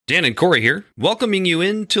Dan and Corey here, welcoming you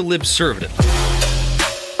into Libservative.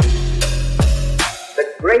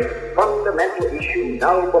 The great fundamental issue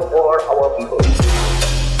now before our people.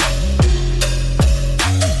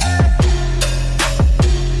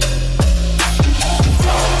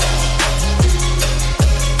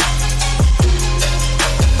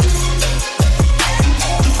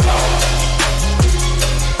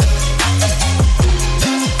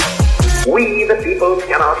 We, the people,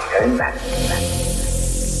 cannot turn back.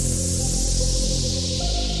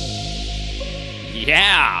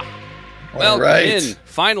 Yeah. Welcome right. in.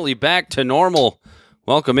 Finally back to normal.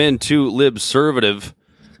 Welcome into Libservative.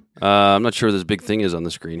 I'm not sure what this big thing is on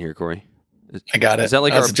the screen here, Corey. I got it. Is that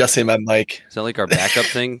like I was our adjusting my mic? Is that like our backup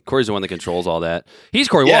thing? Corey's the one that controls all that. He's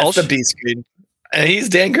Corey Yeah, Walsh. it's the B screen. And he's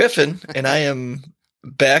Dan Griffin, and I am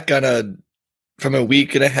back from a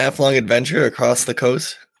week and a half long adventure across the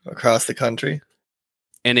coast, across the country.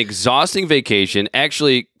 An exhausting vacation.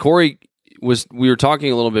 Actually, we were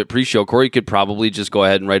talking a little bit pre-show. Corey could probably just go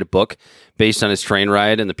ahead and write a book based on his train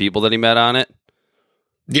ride and the people that he met on it.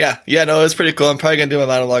 Yeah, no, it was pretty cool. I'm probably gonna do a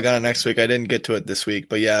monologue on it next week. I didn't get to it this week,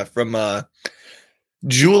 but yeah, from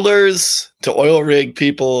jewelers to oil rig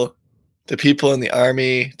people to people in the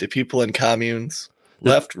army to people in communes,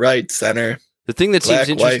 left, right, center. The thing that black,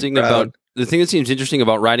 seems interesting white, brown.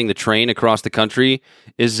 about riding the train across the country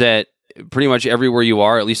is that pretty much everywhere you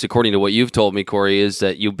are, at least according to what you've told me, Corey, is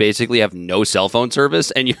that you basically have no cell phone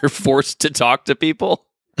service and you're forced to talk to people.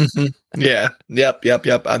 Mm-hmm. Yeah.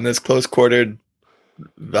 Yep. On this close-quartered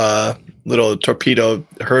little torpedo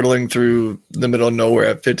hurtling through the middle of nowhere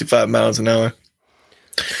at 55 miles an hour.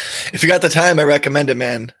 If you got the time, I recommend it,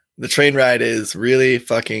 man. The train ride is really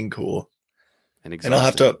fucking cool. And I'll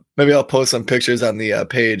have to, maybe I'll post some pictures on the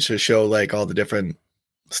page to show like all the different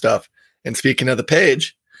stuff. And speaking of the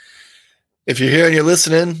page, if you're here and you're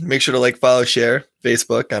listening, make sure to like, follow, share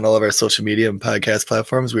Facebook on all of our social media and podcast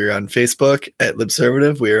platforms. We are on Facebook at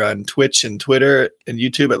Libservative. We are on Twitch and Twitter and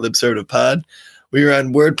YouTube at Libservative Pod. We are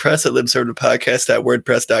on WordPress at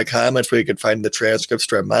libservativepodcast.wordpress.com. That's where you can find the transcripts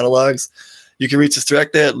to our monologues. You can reach us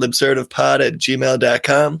directly at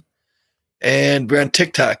libservativepod@gmail.com. And we're on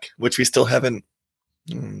TikTok, which we still haven't.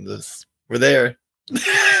 We're there.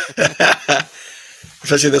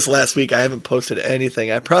 Especially this last week, I haven't posted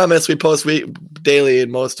anything. I promise we post daily in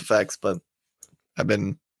most effects, but I've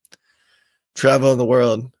been traveling the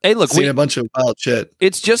world. Hey, look, seeing a bunch of wild shit.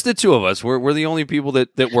 It's just the two of us. We're the only people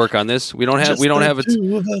that work on this. We don't have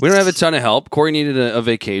a ton of help. Corey needed a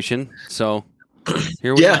vacation, so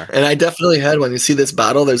here we are. Yeah, and I definitely had one. You see this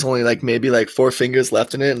bottle? There's only maybe 4 fingers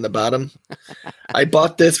left in it in the bottom. I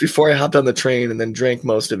bought this before I hopped on the train and then drank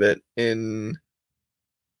most of it in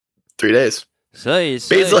 3 days.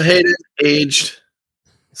 Basil Hayden aged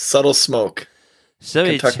subtle smoke.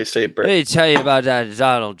 Kentucky State Bourbon. Let me tell you about that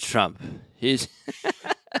Donald Trump. He's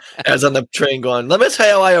I was on the train going, let me tell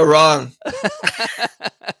you why you're wrong.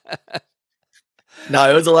 No,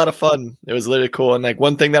 it was a lot of fun. It was really cool. And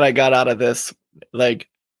one thing that I got out of this,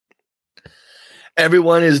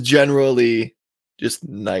 everyone is generally just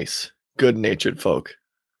nice, good-natured folk.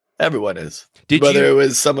 Everyone is. Whether it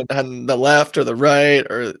was someone on the left or the right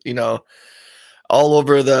or, all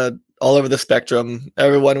over the spectrum,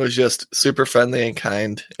 everyone was just super friendly and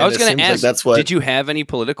kind. And I was going to ask, did you have any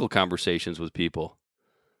political conversations with people?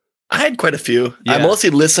 I had quite a few. Yeah. I mostly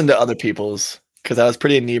listened to other people's because I was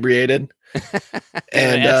pretty inebriated.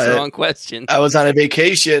 And that's the wrong question. I was on a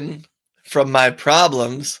vacation from my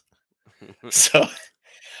problems. So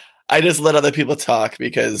I just let other people talk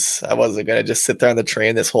because I wasn't going to just sit there on the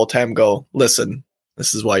train this whole time and go, listen,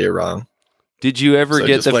 this is why you're wrong. Did you ever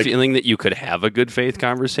get the feeling that you could have a good faith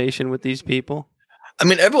conversation with these people? I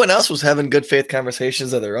mean, everyone else was having good faith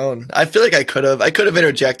conversations of their own. I feel like I could have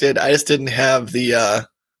interjected. I just didn't have the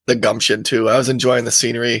gumption to. I was enjoying the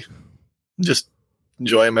scenery, just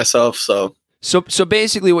enjoying myself. So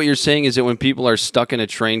basically what you're saying is that when people are stuck in a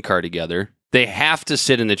train car together, they have to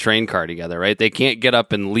sit in the train car together, right? They can't get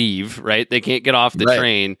up and leave, right? They can't get off the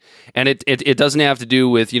train. And it doesn't have to do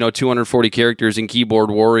with, 240 characters in keyboard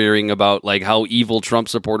warrioring about how evil Trump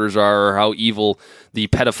supporters are or how evil the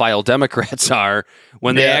pedophile Democrats are.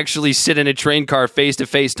 When they actually sit in a train car face to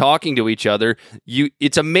face talking to each other,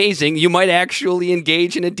 it's amazing. You might actually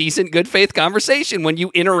engage in a decent good faith conversation when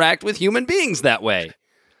you interact with human beings that way.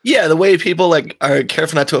 Yeah, the way people are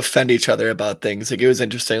careful not to offend each other about things. It was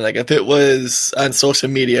interesting. If it was on social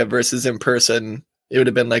media versus in person, it would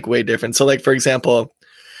have been way different. So for example,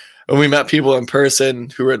 when we met people in person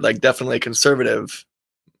who were definitely conservative,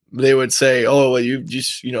 they would say, "Oh, well, you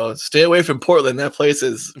just stay away from Portland. That place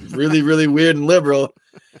is really, really weird and liberal."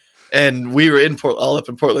 And we were all up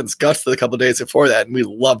in Portland's guts for a couple of days before that, and we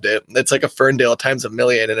loved it. It's like a Ferndale times a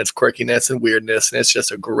million, and it's quirkiness and weirdness, and it's just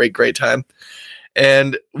a great, great time.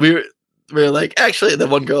 And we were like, actually, the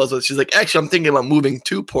one girl she's like, actually, I'm thinking about moving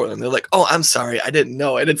to Portland. They're like, oh, I'm sorry, I didn't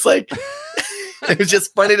know. And it's like, it was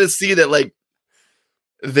just funny to see that, like,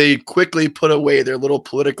 they quickly put away their little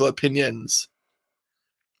political opinions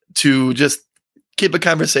to just keep a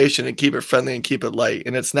conversation and keep it friendly and keep it light.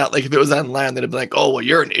 And it's not like if it was online, they'd be like, oh, well,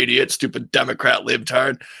 you're an idiot, stupid Democrat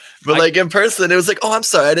libtard. But like in person, it was like, oh, I'm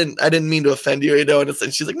sorry. I didn't mean to offend you, you know? And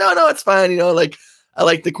she's like, no, it's fine. You know, like I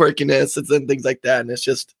like the quirkiness and things like that. And it's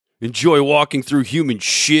just enjoy walking through human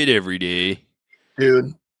shit every day.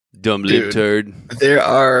 Dude. Dumb libtard. There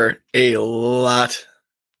are a lot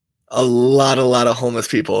of homeless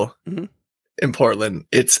people. Mm-hmm. In Portland.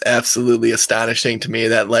 It's absolutely astonishing to me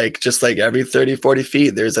that like just like every 30, 40 feet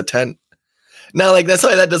there's a tent. Now, like that's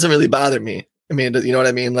why that doesn't really bother me. I mean, you know what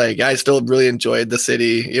I mean? Like I still really enjoyed the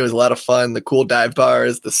city. It was a lot of fun. The cool dive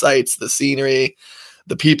bars, the sights, the scenery,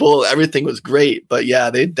 the people, everything was great. But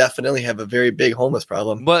yeah, they definitely have a very big homeless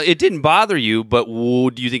problem. Well, it didn't bother you, but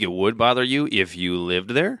do you think it would bother you if you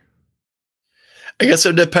lived there? I guess it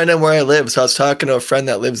would depend on where I live. So I was talking to a friend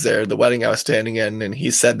that lives there, the wedding I was standing in, and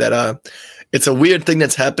he said that it's a weird thing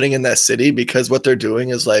that's happening in that city because what they're doing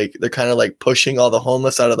is like they're kind of like pushing all the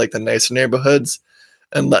homeless out of like the nicer neighborhoods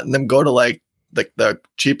and letting them go to like the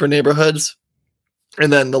cheaper neighborhoods.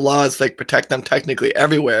 And then the laws like protect them technically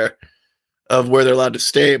everywhere of where they're allowed to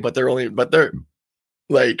stay, but they're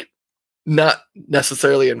like not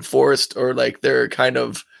necessarily enforced, or like they're kind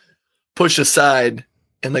of pushed aside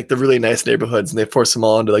in like the really nice neighborhoods, and they force them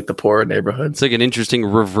all into like the poorer neighborhoods. It's like an interesting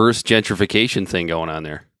reverse gentrification thing going on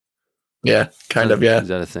there. Yeah, kind of. Yeah, is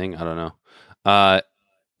that a thing? I don't know.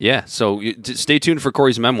 Yeah. So stay tuned for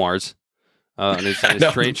Corey's memoirs. And his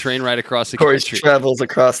train ride across the Corey's country. Travels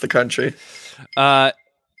across the country.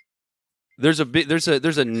 There's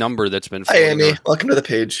a number that's been. Hi, Amy. Around. Welcome to the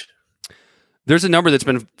page. There's a number that's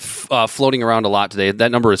been floating around a lot today.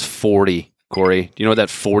 That number is 40. Corey, do you know what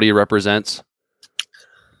that 40 represents?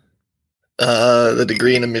 The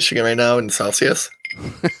degree in Michigan right now in Celsius.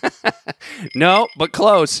 No, but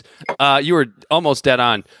close. You were almost dead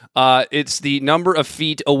on. It's the number of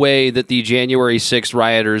feet away that the January 6th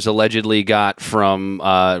rioters allegedly got from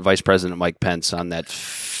Vice President Mike Pence on that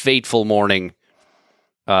fateful morning.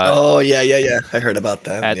 Yeah. I heard about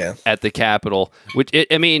that. At the Capitol.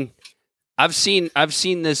 I've seen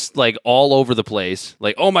this like all over the place.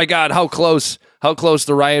 Like, oh my God, how close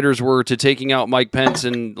the rioters were to taking out Mike Pence.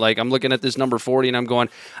 And like, I'm looking at this number 40 and I'm going,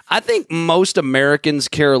 I think most Americans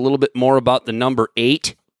care a little bit more about the number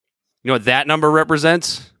 8. You know what that number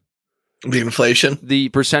represents? The inflation, the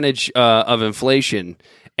percentage of inflation.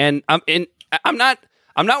 And I'm not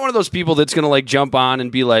one of those people that's going to like jump on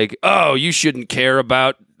and be like, oh, you shouldn't care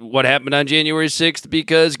about what happened on January 6th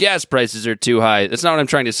because gas prices are too high. That's not what I'm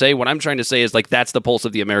trying to say. What I'm trying to say is like, that's the pulse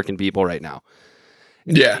of the American people right now.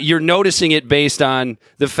 Yeah. You're noticing it based on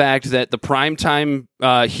the fact that the primetime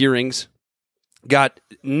hearings got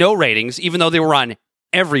no ratings, even though they were on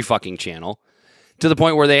every fucking channel, to the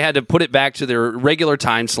point where they had to put it back to their regular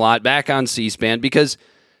time slot, back on C-SPAN, because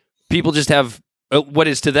people just have what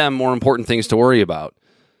is to them more important things to worry about.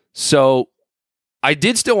 So I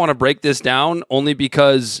did still want to break this down only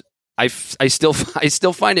because I still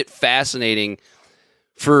find it fascinating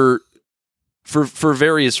for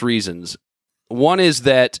various reasons. One is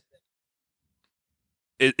that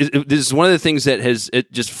this is one of the things that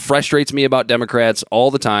it just frustrates me about Democrats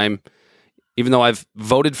all the time. Even though I've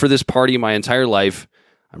voted for this party my entire life,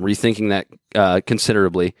 I'm rethinking that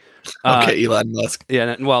considerable. Okay, Elon Musk.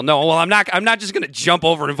 Yeah, well, no, well, I'm not just going to jump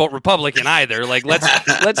over and vote Republican either. Like,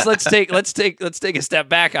 let's take a step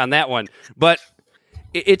back on that one. But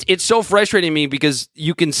it's so frustrating me because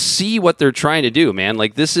you can see what they're trying to do, man.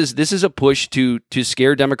 Like, this is a push to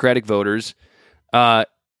scare Democratic voters to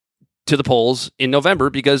the polls in November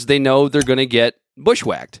because they know they're going to get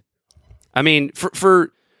bushwhacked. I mean,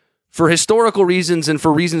 for historical reasons and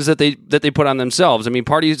for reasons that they put on themselves. I mean,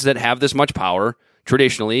 parties that have this much power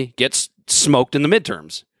traditionally get smoked in the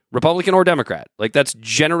midterms, Republican or Democrat. Like, that's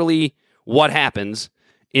generally what happens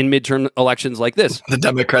in midterm elections like this. The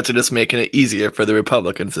Democrats are just making it easier for the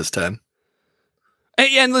Republicans this time.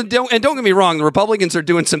 And don't get me wrong, the Republicans are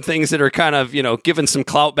doing some things that are kind of, giving some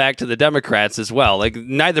clout back to the Democrats as well. Like,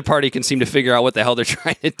 neither party can seem to figure out what the hell they're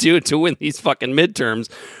trying to do to win these fucking midterms.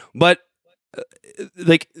 But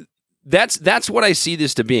like, that's what I see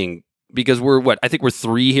this to being, because I think we're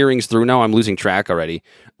 3 hearings through now. I'm losing track already.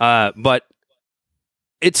 But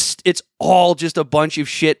it's all just a bunch of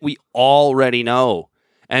shit we already know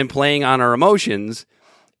and playing on our emotions.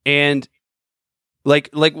 And like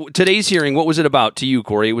today's hearing, what was it about to you,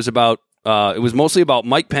 Corey? It was about it was mostly about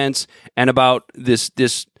Mike Pence and about this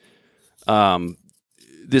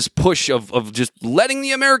push of just letting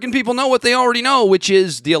the American people know what they already know, which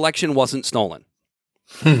is the election wasn't stolen.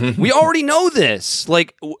 We already know this.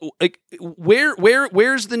 Like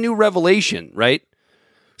where's the new revelation, right?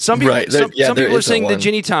 Some people, Right. some people are saying the one.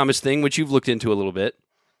 Ginny Thomas thing, which you've looked into a little bit.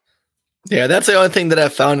 Yeah, that's the only thing that I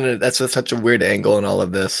found in it. That's such a weird angle in all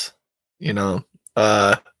of this. You know,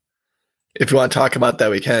 if you want to talk about that,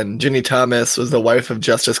 we can. Ginny Thomas was the wife of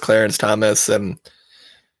Justice Clarence Thomas, and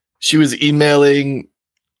she was emailing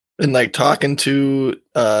and like talking to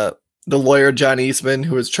the lawyer John Eastman,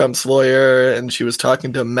 who was Trump's lawyer, and she was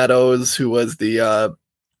talking to Meadows, who was the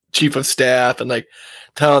chief of staff, and like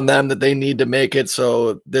telling them that they need to make it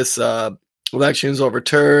so this election is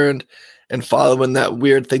overturned, and following that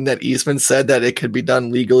weird thing that Eastman said that it could be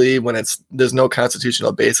done legally when there's no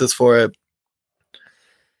constitutional basis for it.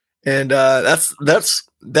 And that's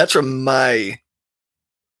where my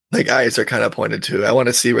eyes are kind of pointed to. I want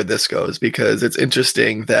to see where this goes, because it's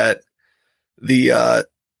interesting that the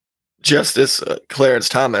Justice Clarence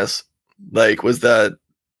Thomas was the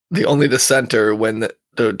only dissenter when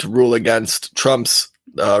to rule against Trump's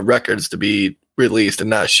records to be released and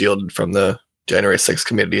not shielded from the January 6th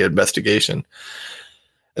committee investigation.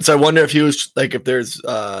 And so I wonder if he was if there's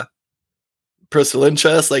personal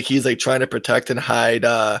interest, he's trying to protect and hide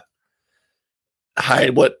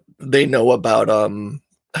what they know about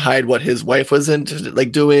hide what his wife was into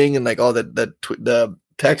doing, and all the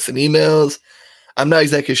texts and emails. I'm not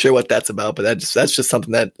exactly sure what that's about, but that's just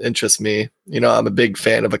something that interests me. I'm a big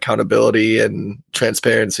fan of accountability and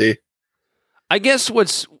transparency. I guess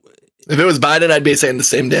if it was Biden, I'd be saying the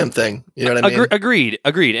same damn thing. You know what I mean?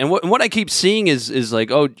 Agreed. And what I keep seeing is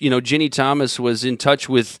Ginny Thomas was in touch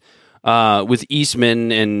with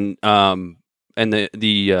Eastman and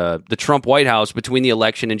the Trump White House between the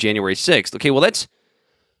election and January 6th. Okay, well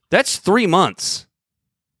that's 3 months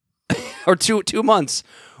or two months,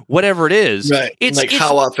 whatever it is. Right. It's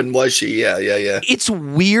how often was she? Yeah. It's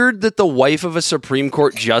weird that the wife of a Supreme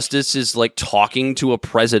Court justice is talking to a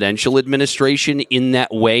presidential administration in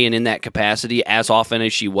that way and in that capacity as often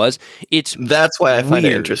as she was. That's why I find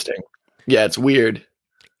it interesting. Yeah, it's weird.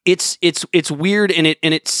 It's weird, and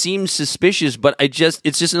it seems suspicious, but it's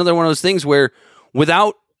just another one of those things where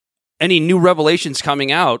without any new revelations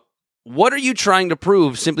coming out, what are you trying to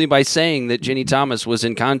prove simply by saying that Ginny Thomas was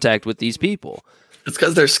in contact with these people? It's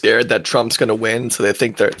because they're scared that Trump's going to win, so they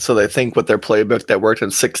think with their playbook that worked in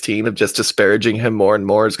 2016 of just disparaging him more and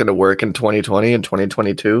more is going to work in 2020 and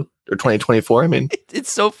 2022 or 2024. I mean,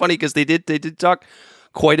 it's so funny because they did talk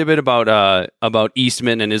quite a bit about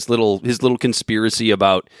Eastman and his little conspiracy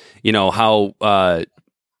about how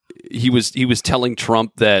he was telling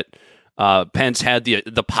Trump that Pence had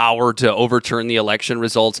the power to overturn the election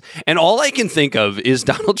results, and all I can think of is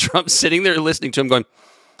Donald Trump sitting there listening to him going,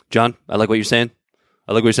 "John, I like what you're saying.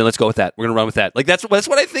 Let's go with that. We're gonna run with that." That's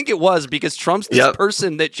what I think it was, because Trump's this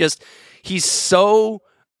person that he's so.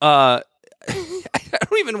 I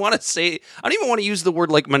don't even want to use the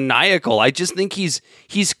word maniacal. I just think he's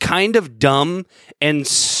kind of dumb and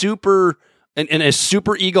super and a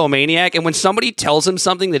super egomaniac. And when somebody tells him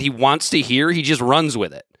something that he wants to hear, he just runs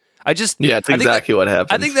with it. It's exactly what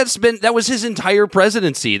happened. I think that was his entire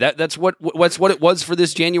presidency. That's what it was for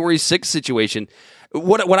this January 6th situation.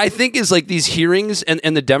 What I think is these hearings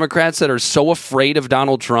and the Democrats that are so afraid of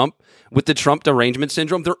Donald Trump with the Trump derangement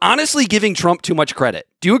syndrome, they're honestly giving Trump too much credit.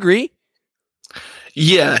 Do you agree?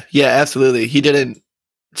 Yeah, absolutely. He didn't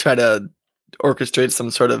try to orchestrate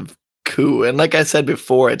some sort of coup. And like I said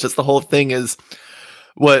before, it's just the whole thing is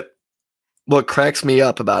what cracks me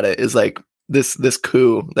up about it is this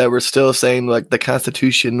coup that we're still saying the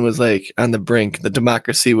Constitution was on the brink, the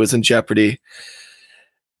democracy was in jeopardy.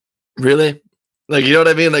 Really? You know what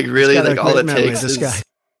I mean? Really, all it takes is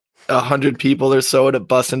 100 people or so to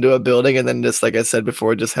bust into a building, and then just like I said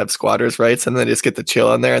before, just have squatters' rights, and then just get to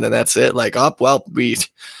chill in there, and then that's it.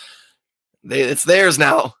 It's theirs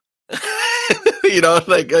now.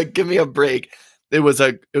 Give me a break. It was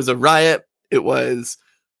a riot. It was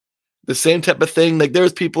the same type of thing.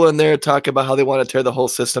 There's people in there talking about how they want to tear the whole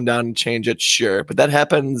system down and change it. Sure. But that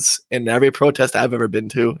happens in every protest I've ever been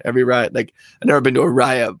to, every riot. I've never been to a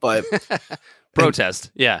riot, but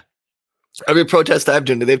protest. Yeah. Every protest I've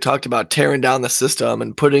been to, they've talked about tearing down the system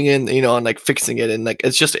and putting in, and fixing it. And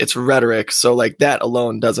it's rhetoric. So that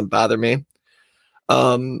alone doesn't bother me.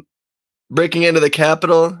 Breaking into the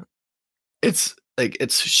Capitol, it's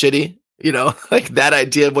shitty. That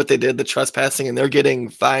idea of what they did, the trespassing, and they're getting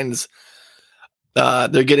fines.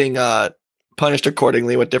 They're getting punished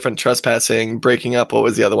accordingly with different trespassing, breaking up. What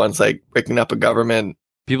was the other ones, like breaking up a government?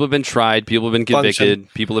 People have been tried. People have been convicted.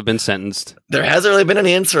 Function. People have been sentenced. There hasn't really been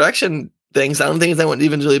any insurrection things. I don't think that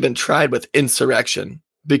even really been tried with insurrection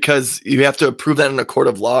because you have to approve that in a court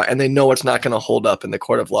of law, and they know it's not going to hold up in the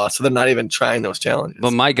court of law, so they're not even trying those challenges.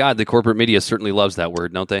 But my God, the corporate media certainly loves that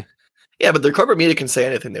word, don't they? Yeah, but the corporate media can say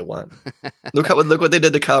anything they want. Look what they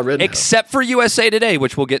did to Kyle Rittenhouse. Except for USA Today,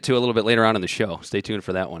 which we'll get to a little bit later on in the show. Stay tuned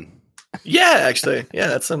for that one. Yeah, actually, yeah,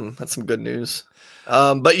 that's some good news.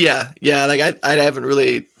 But yeah, like I haven't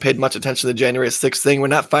really paid much attention to the January 6th thing. We're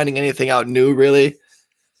not finding anything out new, really.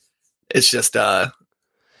 It's just the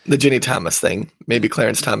Ginny Thomas thing. Maybe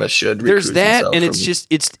Clarence Thomas should. There's that, and it's just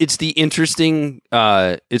it's the interesting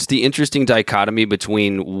dichotomy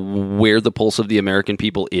between where the pulse of the American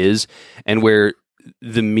people is and where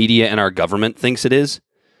the media and our government thinks it is.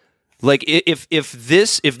 Like if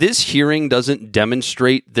this hearing doesn't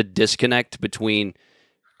demonstrate the disconnect between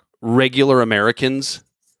regular Americans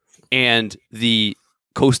and the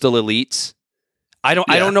coastal elites, I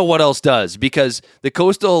don't know what else does, because the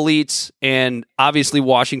coastal elites and obviously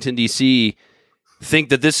Washington D.C. think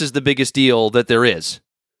that this is the biggest deal that there is,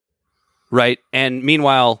 right? And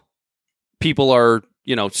meanwhile, people are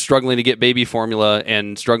struggling to get baby formula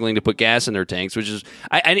and struggling to put gas in their tanks, which is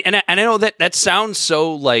I know that sounds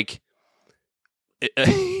so like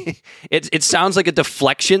it sounds like a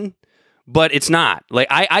deflection. But it's not. Like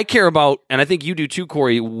I care about, and I think you do too,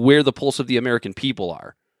 Corey, where the pulse of the American people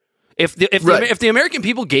are. If the American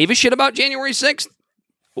people gave a shit about January 6th,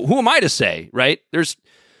 who am I to say, right? There's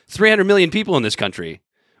 300 million people in this country,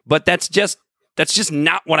 but that's just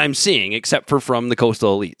not what I'm seeing, except for from the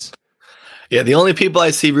coastal elites. Yeah, the only people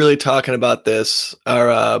I see really talking about this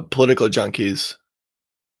are political junkies.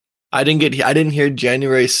 I didn't hear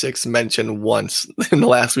January 6th mentioned once in the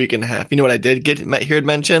last week and a half. You know what I did hear it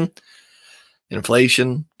mentioned?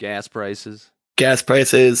 Inflation, gas prices,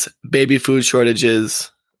 baby food shortages,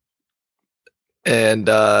 and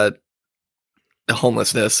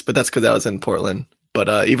homelessness. But that's because I was in Portland.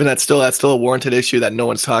 But even that's still a warranted issue that no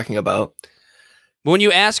one's talking about. But when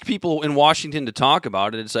you ask people in Washington to talk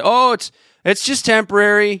about it, it's like, oh, it's just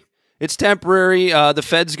temporary. It's temporary. The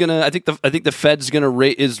Fed's gonna. I think the Fed's gonna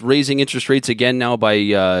is raising interest rates again now by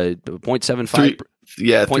 0.75.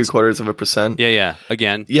 Yeah, 0.75%. Yeah.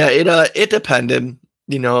 Again. Yeah, it depended.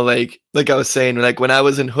 Like I was saying, like when I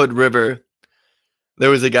was in Hood River, there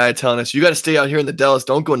was a guy telling us, "You got to stay out here in the Dells.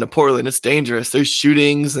 Don't go into Portland. It's dangerous. There's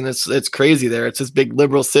shootings and it's crazy there. It's this big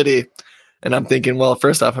liberal city." And I'm thinking, well,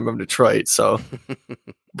 first off, I'm from Detroit, so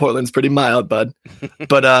Portland's pretty mild, bud.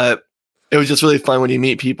 But it was just really fun when you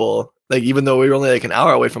meet people. Like even though we were only like an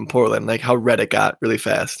hour away from Portland, like how red it got really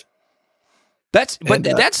fast. That's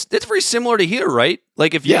very similar to here, right?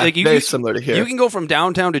 Like if you very similar to here. You can go from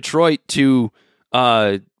downtown Detroit to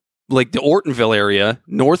like the Ortonville area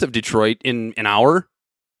north of Detroit in an hour,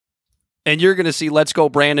 and you're going to see "Let's Go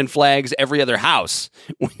Brandon" flags every other house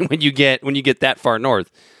when you get that far north.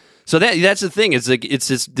 So that's the thing. It's like it's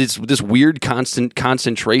this weird constant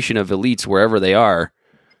concentration of elites wherever they are,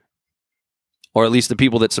 or at least the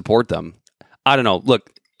people that support them. I don't know. Look,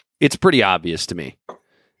 it's pretty obvious to me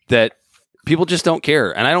that people just don't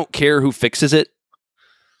care. And I don't care who fixes it.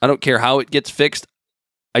 I don't care how it gets fixed.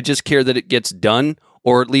 I just care that it gets done,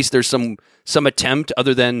 or at least there's some attempt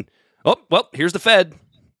other than, oh, well, here's the Fed.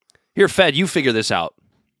 Here, Fed, you figure this out.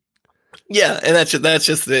 Yeah, and that's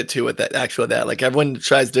just it too with that like everyone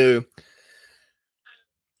tries to.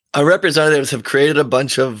 Our representatives have created a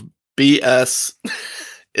bunch of BS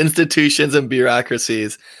institutions and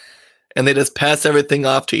bureaucracies, and they just pass everything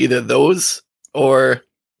off to either those or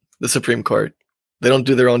the Supreme Court. They don't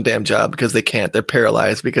do their own damn job because they can't. They're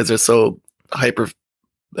paralyzed because they're so hyper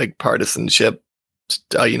like partisanship.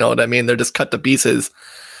 You know what I mean? They're just cut to pieces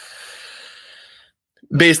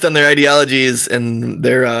based on their ideologies and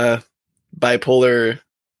their bipolar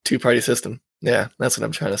two-party system. Yeah, that's what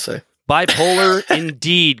I'm trying to say. Bipolar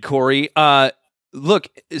indeed, Corey. Look,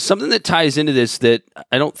 something that ties into this that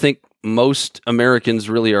I don't think most Americans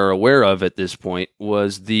really are aware of at this point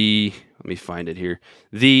was let me find it here,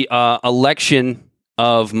 the election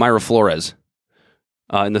of Mayra Flores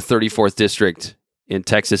in the 34th District in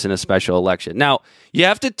Texas in a special election. Now, you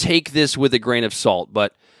have to take this with a grain of salt,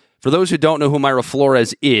 but for those who don't know who Mayra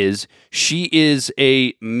Flores is, she is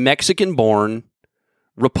a Mexican-born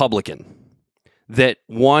Republican that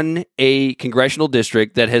won a congressional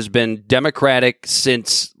district that has been Democratic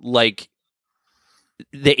since like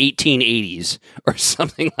the 1880s or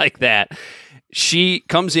something like that. She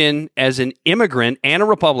comes in as an immigrant and a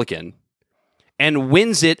Republican and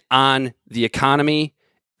wins it on the economy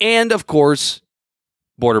and, of course,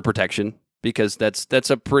 border protection because that's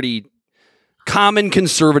a pretty common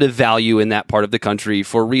conservative value in that part of the country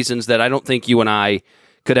for reasons that I don't think you and I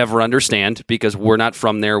could ever understand because we're not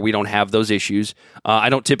from there. We don't have those issues. I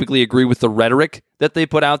don't typically agree with the rhetoric that they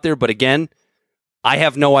put out there, but again, I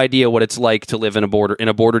have no idea what it's like to live in a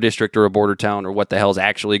border district or a border town or what the hell's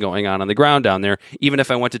actually going on the ground down there. Even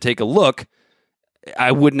if I went to take a look,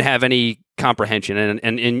 I wouldn't have any comprehension,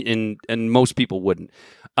 and most people wouldn't.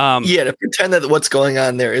 To pretend that what's going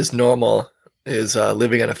on there is normal is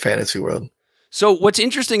living in a fantasy world. So what's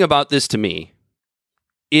interesting about this to me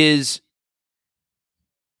is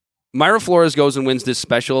Mayra Flores goes and wins this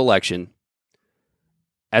special election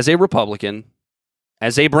as a Republican,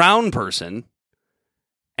 as a brown person,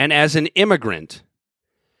 and as an immigrant.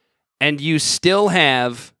 And you still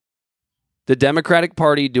have the Democratic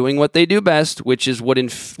Party doing what they do best, which is what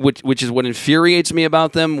infuriates me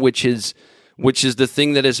about them, which is the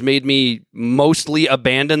thing that has made me mostly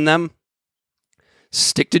abandon them.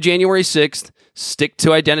 Stick to January 6th, stick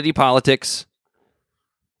to identity politics,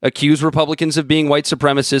 accuse Republicans of being white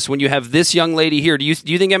supremacists. When you have this young lady here, do you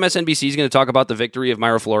think MSNBC is going to talk about the victory of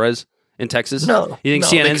Mayra Flores in Texas? No. You think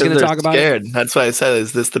CNN's going to talk about it? That's why I said,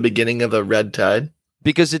 is this the beginning of a red tide?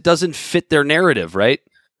 Because it doesn't fit their narrative, right?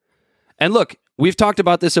 And look, we've talked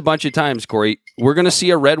about this a bunch of times, Corey. We're going to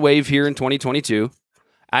see a red wave here in 2022.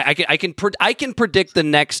 I can predict the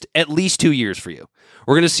next at least 2 years for you.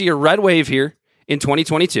 We're going to see a red wave here in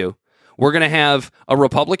 2022. We're going to have a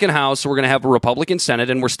Republican House, we're going to have a Republican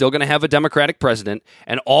Senate, and we're still going to have a Democratic president.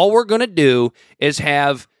 And all we're going to do is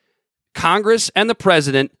have Congress and the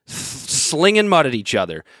president slinging mud at each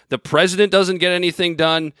other. The president doesn't get anything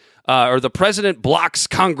done, or the president blocks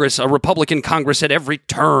Congress, a Republican Congress at every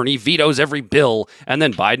turn. He vetoes every bill. And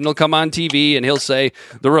then Biden will come on TV and he'll say,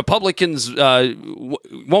 the Republicans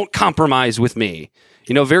won't compromise with me.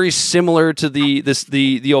 You know, very similar to the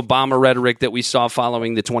Obama rhetoric that we saw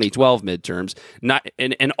following the 2012 midterms.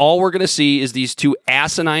 And all we're going to see is these two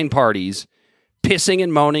asinine parties pissing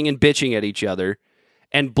and moaning and bitching at each other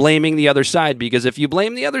and blaming the other side. Because if you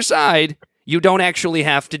blame the other side, you don't actually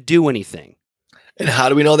have to do anything. And how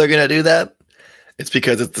do we know they're going to do that? It's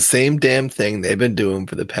because it's the same damn thing they've been doing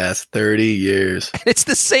for the past 30 years. And it's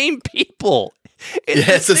the same people.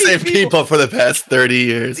 It's the same people for the past 30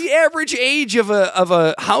 years. The average age of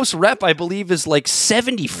a House rep, I believe, is like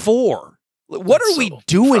 74. What are we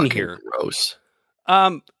doing here? Gross.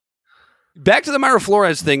 Back to the Mayra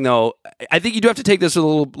Flores thing, though. I think you do have to take this with a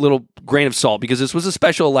little grain of salt because this was a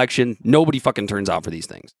special election. Nobody fucking turns out for these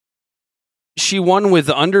things. She won with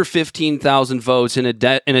under 15,000 votes in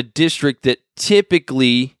a district that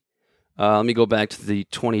typically, let me go back to the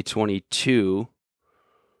 2022.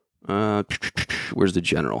 Where's the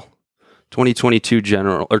general? 2022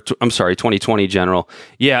 general, or 2020 general.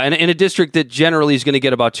 Yeah, and in a district that generally is going to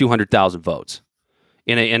get about 200,000 votes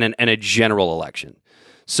in a general election.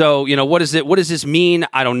 So, you know, what does this mean?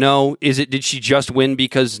 I don't know. Did she just win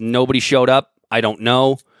because nobody showed up? I don't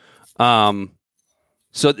know. But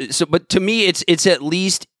to me, it's at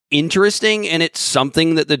least interesting, and it's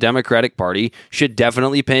something that the Democratic Party should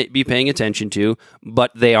definitely be paying attention to,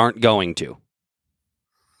 but they aren't going to.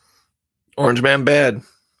 Orange man bad.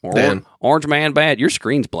 Orange man bad. Your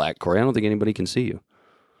screen's black, Corey. I don't think anybody can see you.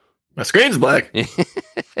 My screen's black.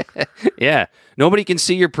 Yeah. Nobody can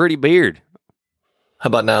see your pretty beard. How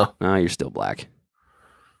about now? No, you're still black.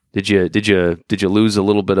 Did you lose a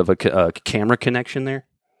little bit of a camera connection there?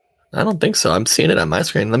 I don't think so. I'm seeing it on my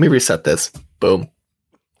screen. Let me reset this. Boom.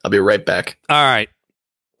 I'll be right back. All right.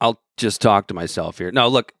 I'll just talk to myself here. No,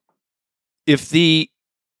 look. If the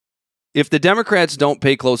Democrats don't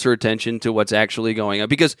pay closer attention to what's actually going on,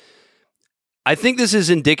 because I think this is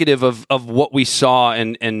indicative of what we saw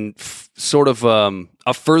and sort of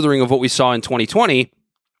a furthering of what we saw in 2020,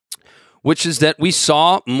 which is that we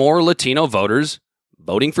saw more Latino voters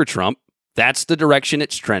voting for Trump. That's the direction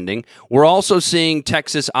it's trending. We're also seeing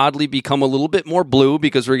Texas oddly become a little bit more blue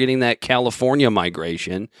because we're getting that California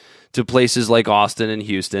migration to places like Austin and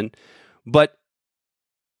Houston. But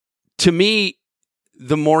to me,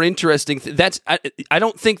 the more interesting I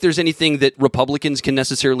don't think there's anything that Republicans can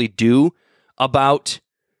necessarily do about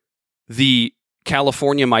the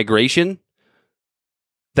California migration.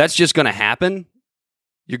 That's just going to happen.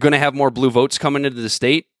 You're going to have more blue votes coming into the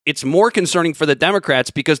state. It's more concerning for the Democrats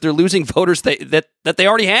because they're losing voters that they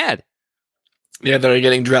already had. Yeah, they're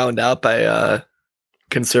getting drowned out by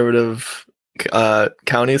conservative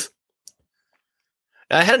counties.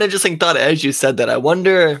 I had an interesting thought as you said that. I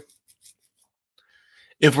wonder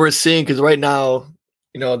if we're seeing, because right now,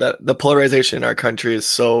 you know, that the polarization in our country is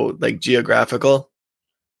so like geographical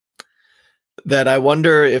that I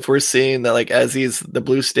wonder if we're seeing that, like, as the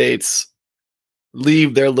blue states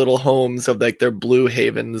leave their little homes of like their blue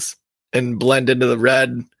havens and blend into the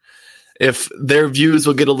red, if their views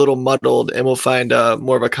will get a little muddled and we'll find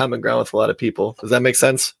more of a common ground with a lot of people. Does that make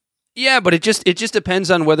sense? Yeah, but it just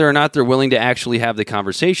depends on whether or not they're willing to actually have the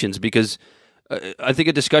conversations, because I think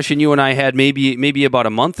a discussion you and I had maybe about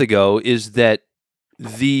a month ago is that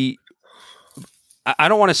I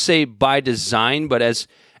don't want to say by design, but as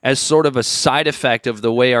sort of a side effect of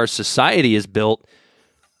the way our society is built,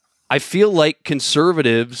 I feel like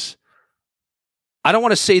conservatives, I don't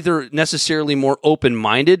want to say they're necessarily more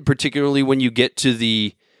open-minded, particularly when you get to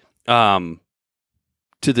the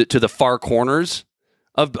far corners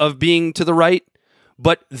of being to the right,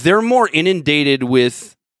 but they're more inundated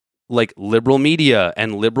with like liberal media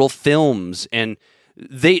and liberal films, and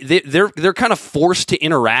they're kind of forced to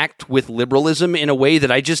interact with liberalism in a way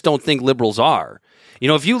that I just don't think liberals are. You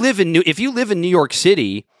know, if you live in New York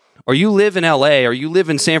City, or you live in LA, or you live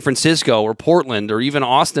in San Francisco or Portland or even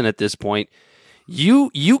Austin at this point,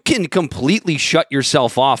 you can completely shut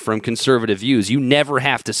yourself off from conservative views. You never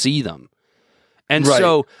have to see them. And right.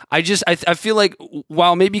 So I feel like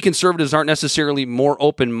while maybe conservatives aren't necessarily more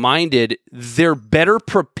open-minded, they're better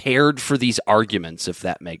prepared for these arguments, if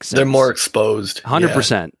that makes sense. They're more exposed.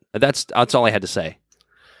 100%. Yeah. That's all I had to say.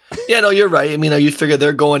 Yeah, no, you're right. I mean, you figure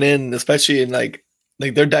they're going in, especially in like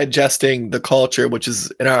they're digesting the culture, which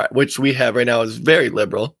we have right now is very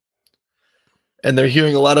liberal. And they're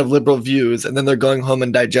hearing a lot of liberal views, and then they're going home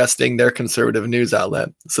and digesting their conservative news outlet.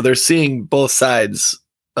 So they're seeing both sides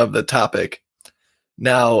of the topic.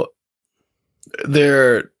 Now,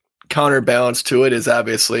 their counterbalance to it is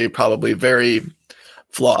obviously probably very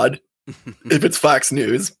flawed if it's Fox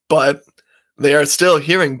News, but they are still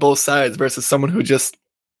hearing both sides versus someone who just,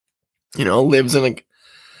 lives in a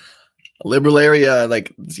liberal area,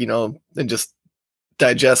 and just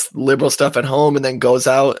digests liberal stuff at home and then goes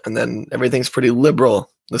out and then everything's pretty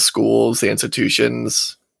liberal. The schools, the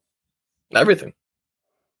institutions, everything.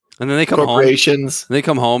 And then they come corporations. Home. They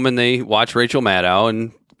come home and they watch Rachel Maddow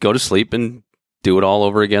and go to sleep and do it all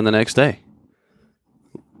over again the next day.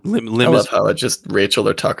 I love how it's just Rachel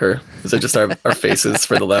or Tucker. Is it just our faces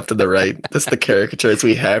for the left and the right? That's the caricatures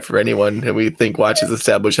we have for anyone who we think watches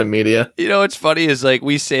establishment media. You know what's funny is like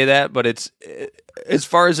we say that, but it's as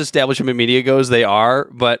far as establishment media goes, they are,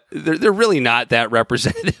 but they're really not that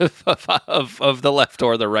representative of the left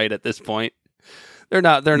or the right at this point. They're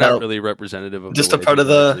not really representative of just the a part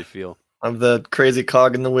of feel. Of the crazy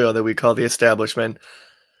cog in the wheel that we call the establishment,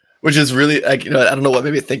 which is really I don't know what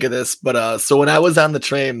made me think of this, but so when I was on the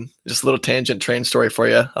train, just a little tangent train story for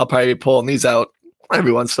you. I'll probably be pulling these out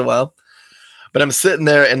every once in a while, but I'm sitting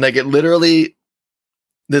there and like it literally,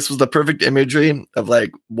 this was the perfect imagery of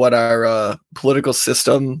like what our political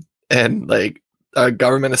system and like our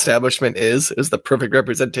government establishment is. It was the perfect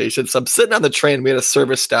representation. So I'm sitting on the train. We had a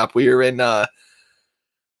service stop. We were in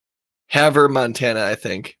Havre, Montana, I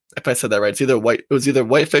think, if I said that right. It was either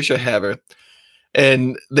Whitefish or Havre,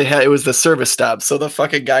 and it was the service stop. So the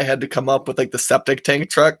fucking guy had to come up with like the septic tank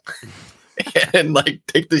truck and like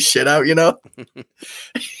take the shit out,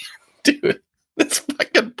 Dude, this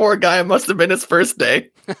fucking poor guy must have been his first day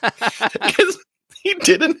because he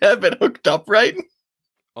didn't have it hooked up right.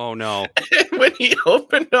 Oh no! And when he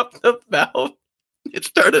opened up the valve, it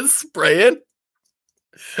started spraying.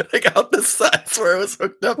 Like out the sides where it was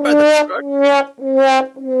hooked up by the truck.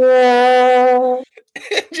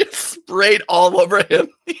 It just sprayed all over him.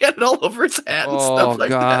 He had it all over his hat and stuff like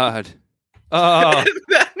God. that. Oh, And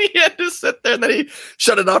then he had to sit there and then he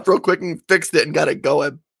shut it off real quick and fixed it and got it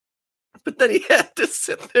going. But then he had to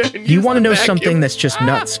sit there and You want to know something that's just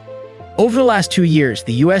nuts? Over the last 2 years,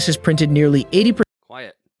 the U.S. has printed nearly 80%.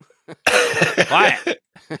 Quiet. Quiet.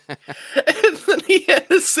 And then he had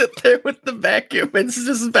to sit there with the vacuum and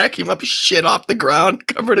just vacuum up shit off the ground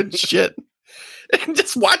covered in shit. And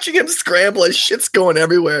just watching him scramble as shit's going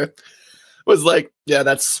everywhere was like, yeah,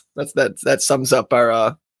 that sums up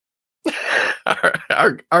our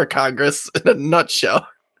Congress in a nutshell.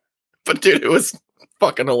 But dude, it was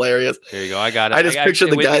fucking hilarious. There you go. I got it. I just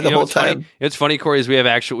pictured the guy the whole time. It's funny, Corey, is we have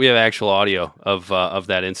actual audio of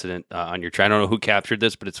that incident on your train. I don't know who captured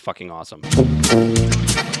this, but it's fucking awesome.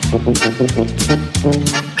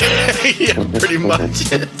 Yeah, pretty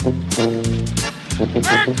much.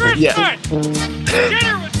 Merry Christmas! Yeah.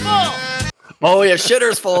 Shitter was full! Oh yeah,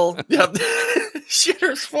 shitter's full. Yep.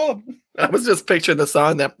 Shitter's full. I was just picturing the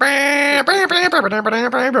song that.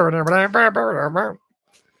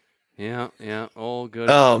 Yeah. Oh, good.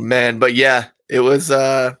 Oh man, but yeah, it was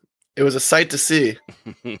a sight to see.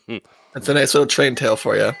 That's a nice little train tale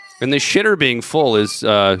for you. And the shitter being full is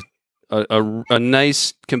a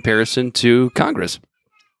nice comparison to Congress.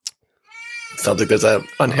 Sounds like there's an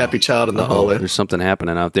unhappy child in the hallway. There's something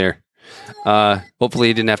happening out there. Hopefully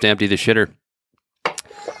he didn't have to empty the shitter.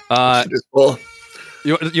 Well,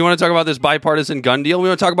 You want to talk about this bipartisan gun deal? We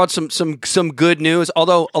want to talk about some good news,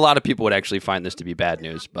 although a lot of people would actually find this to be bad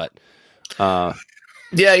news. But yeah,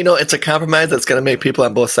 it's a compromise that's going to make people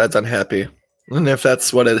on both sides unhappy. And if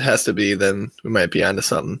that's what it has to be, then we might be onto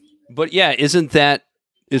something. But yeah, isn't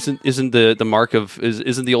the mark of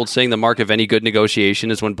isn't the old saying the mark of any good negotiation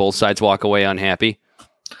is when both sides walk away unhappy?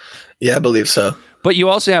 Yeah, I believe so. But you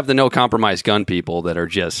also have the no compromise gun people that are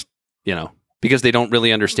just, because they don't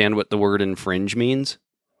really understand what the word infringe means.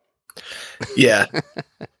 Yeah.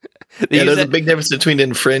 There's a big difference between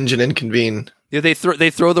infringe and inconvene. Yeah, they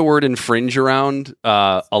throw the word infringe around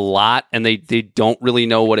a lot, and they don't really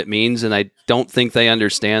know what it means, and I don't think they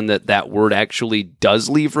understand that word actually does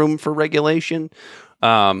leave room for regulation.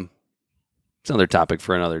 It's another topic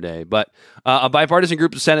for another day. But a bipartisan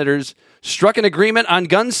group of senators struck an agreement on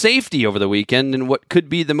gun safety over the weekend in what could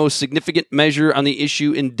be the most significant measure on the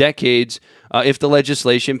issue in decades if the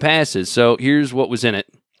legislation passes. So here's what was in it,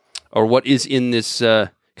 or what is in this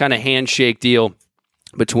kind of handshake deal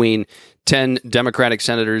between 10 Democratic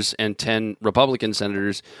senators and 10 Republican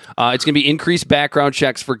senators. It's going to be increased background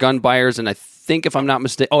checks for gun buyers, and I think, if I'm not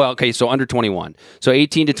mistaken, so under 21. So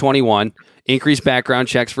 18 to 21, increased background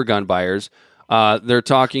checks for gun buyers. They're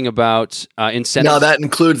talking about incentives. Now that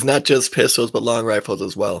includes not just pistols, but long rifles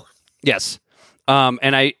as well. Yes.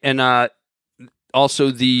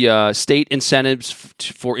 Also the state incentives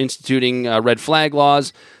for instituting red flag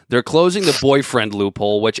laws. They're closing the boyfriend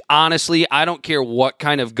loophole, which honestly, I don't care what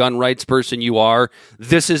kind of gun rights person you are.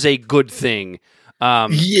 This is a good thing.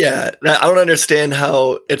 Yeah, I don't understand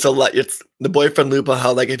how it's the boyfriend loophole.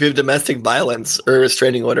 How if you have domestic violence or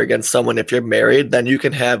restraining order against someone, if you're married, then you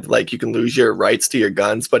can have you can lose your rights to your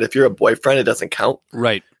guns. But if you're a boyfriend, it doesn't count.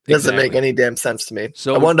 Right. It doesn't make any damn sense to me.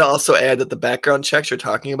 So I wanted to also add that the background checks you're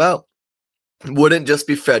talking about wouldn't just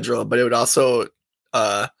be federal, but it would also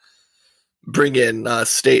bring in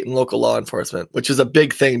state and local law enforcement, which is a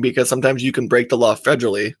big thing because sometimes you can break the law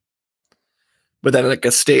federally, but then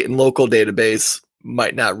a state and local database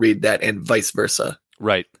might not read that, and vice versa.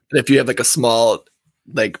 Right. And if you have a small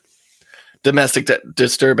domestic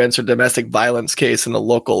disturbance or domestic violence case in a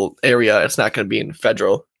local area, it's not going to be in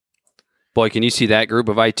federal. Boy, can you see that group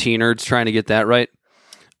of IT nerds trying to get that right?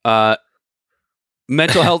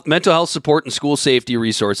 Mental health support and school safety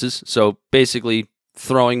resources. So basically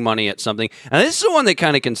throwing money at something. And this is the one that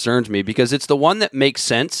kind of concerns me because it's the one that makes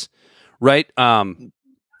sense, right?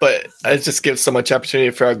 But it just gives so much opportunity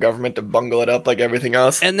for our government to bungle it up like everything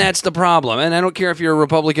else. And that's the problem. And I don't care if you're a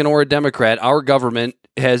Republican or a Democrat. Our government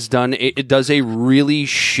does a really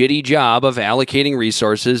shitty job of allocating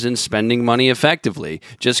resources and spending money effectively.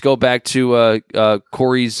 Just go back to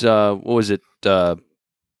Corey's,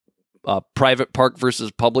 private park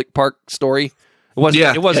versus public park story.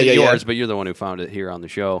 It wasn't yours, but you're the one who found it here on the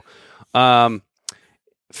show.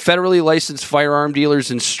 Federally licensed firearm dealers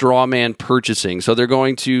and straw man purchasing. So they're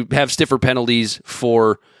going to have stiffer penalties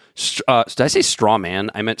for. Did I say straw man?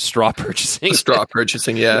 I meant straw purchasing. Straw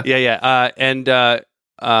purchasing, yeah. Yeah.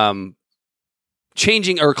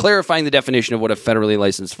 Changing or clarifying the definition of what a federally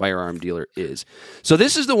licensed firearm dealer is. So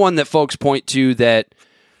this is the one that folks point to that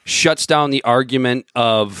shuts down the argument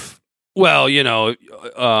of,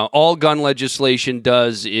 all gun legislation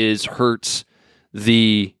does is hurts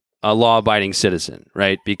the law-abiding citizen,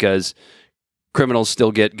 right? Because criminals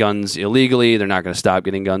still get guns illegally. They're not going to stop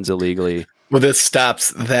getting guns illegally. Well, this stops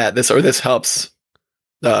that. This helps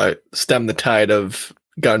stem the tide of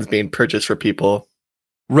guns being purchased for people.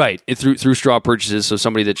 Right, through straw purchases. So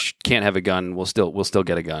somebody that can't have a gun will still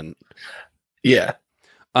get a gun. Yeah,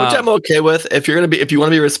 which I'm okay with. If you want to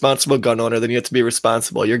be a responsible gun owner, then you have to be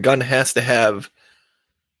responsible. Your gun has to have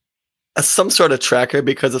some sort of tracker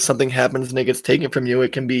because if something happens and it gets taken from you,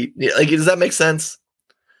 it can be does that make sense?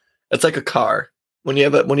 It's like a car. When you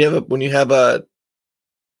have a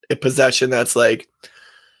possession that's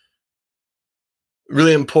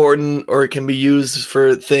really important, or it can be used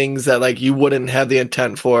for things that you wouldn't have the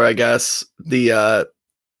intent for, I guess. The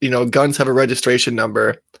guns have a registration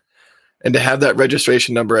number, and to have that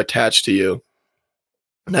registration number attached to you,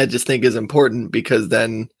 and I just think is important because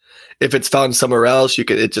then if it's found somewhere else,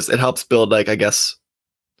 it helps build I guess,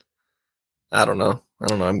 I don't know.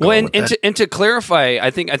 To clarify, I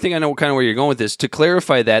think I know kind of where you're going with this. To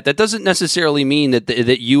clarify that doesn't necessarily mean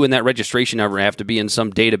that you and that registration number have to be in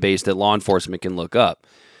some database that law enforcement can look up.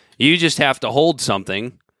 You just have to hold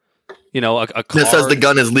something, a card that says the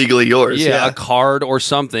gun is legally yours. Yeah, a card or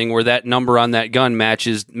something where that number on that gun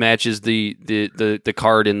matches the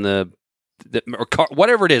card in the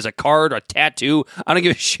whatever it is, a card, a tattoo. I don't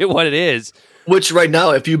give a shit what it is. Which right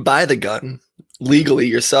now, if you buy the gun legally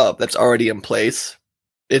yourself, that's already in place.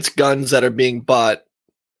 It's guns that are being bought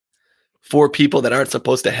for people that aren't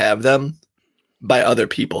supposed to have them by other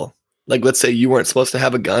people. Like, let's say you weren't supposed to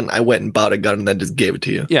have a gun. I went and bought a gun and then just gave it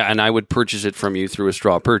to you. Yeah, and I would purchase it from you through a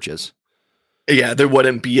straw purchase. Yeah, there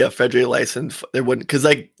wouldn't be a federally license. There wouldn't, because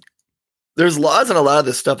like there's laws on a lot of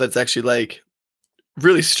this stuff that's actually like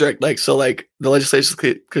really strict. Like, so like the legislation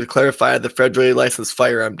could clarify the federally licensed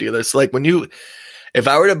firearm dealers. So like if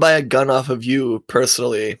I were to buy a gun off of you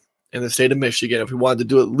personally in the state of Michigan, if we wanted to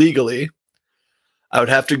do it legally, I would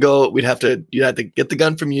have to go. You'd have to get the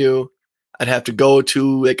gun from you. I'd have to go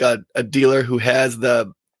to like a dealer who has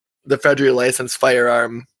the federally licensed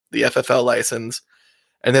firearm, the FFL license,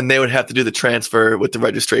 and then they would have to do the transfer with the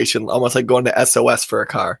registration, almost like going to SOS for a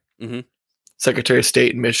car. Mm-hmm. Secretary of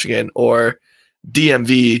State in Michigan or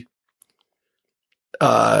DMV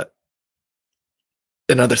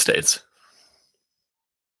in other states.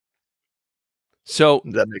 So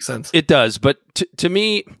Does that make sense? It does, but to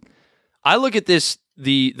me, I look at this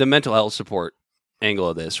the mental health support angle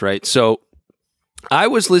of this, right? So I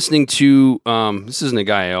was listening to this isn't a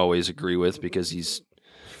guy I always agree with because he's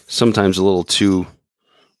sometimes a little too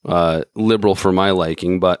liberal for my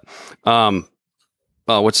liking, but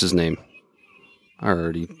what's his name? I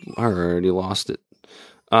already lost it.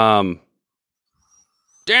 Damn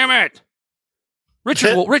it.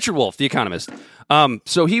 Richard Wolff, the economist.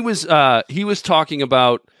 So he was talking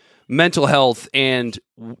about mental health and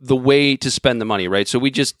the way to spend the money, right? So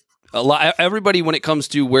everybody, when it comes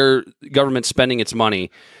to where government's spending its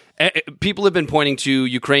money, people have been pointing to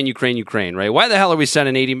Ukraine, right? Why the hell are we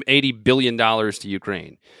sending $80 billion to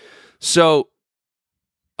Ukraine? So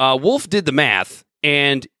Wolff did the math,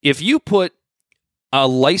 and if you put a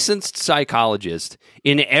licensed psychologist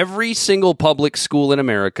in every single public school in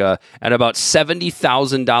America at about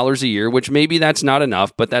 $70,000 a year, which maybe that's not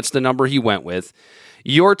enough, but that's the number he went with,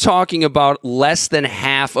 you're talking about less than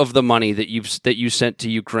half of the money that you sent to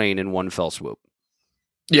Ukraine in one fell swoop.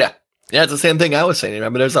 Yeah. Yeah, it's the same thing I was saying.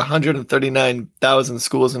 Remember, there's 139,000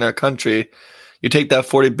 schools in our country. You take that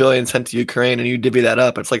 $40 billion sent to Ukraine and you divvy that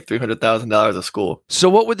up, it's like $300,000 a school. So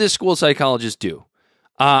what would this school psychologist do?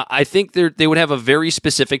 I think they would have a very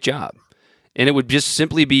specific job, and it would just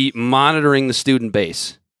simply be monitoring the student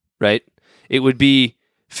base, right? It would be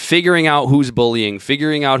figuring out who's bullying,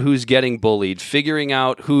 figuring out who's getting bullied, figuring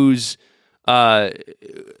out who's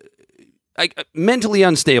mentally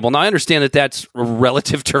unstable. Now, I understand that that's a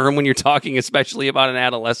relative term when you're talking especially about an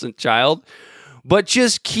adolescent child, but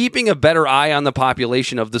just keeping a better eye on the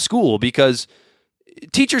population of the school, because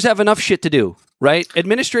teachers have enough shit to do, right?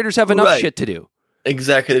 Administrators have enough shit to do.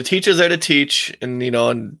 Exactly. The teachers are to teach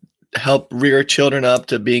and help rear children up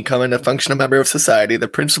to becoming a functional member of society. The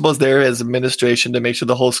principal's there as administration to make sure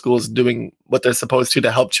the whole school is doing what they're supposed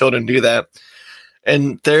to help children do that.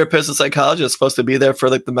 And therapists and psychologists are supposed to be there for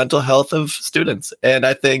like the mental health of students. And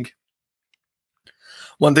I think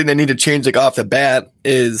one thing they need to change like off the bat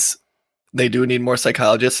is they do need more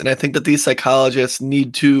psychologists. And I think that these psychologists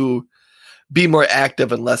need to be more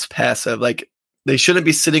active and less passive. Like, they shouldn't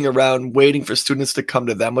be sitting around waiting for students to come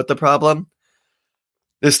to them with the problem.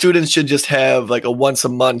 The students should just have like a once a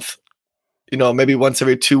month, maybe once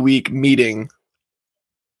every 2 week meeting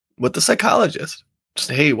with the psychologist. Just,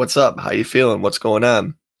 hey, what's up? How you feeling? What's going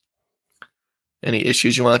on? Any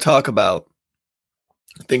issues you want to talk about?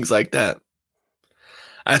 Things like that.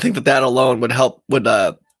 I think that alone would help,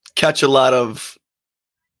 catch a lot of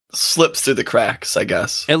slips through the cracks, I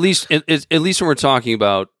guess. At least when we're talking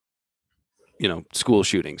about, school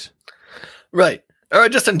shootings. Right. Or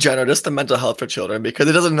just in general, just the mental health for children, because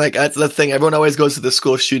it doesn't that's the thing. Everyone always goes to the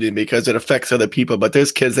school shooting because it affects other people, but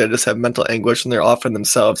there's kids that just have mental anguish and they're offering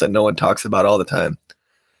themselves that no one talks about all the time.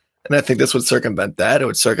 And I think this would circumvent that. It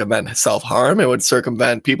would circumvent self-harm. It would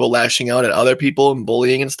circumvent people lashing out at other people and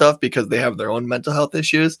bullying and stuff because they have their own mental health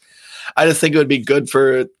issues. I just think it would be good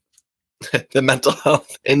for the mental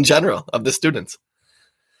health in general of the students.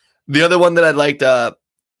 The other one that I'd liked, what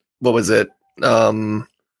was it?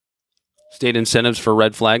 State incentives for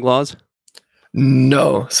red flag laws?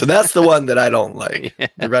 No. So that's the one that I don't like. Yeah.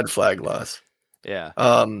 The red flag laws. Yeah.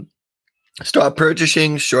 Stop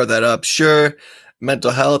purchasing, shore that up. Sure.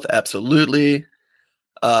 Mental health. Absolutely.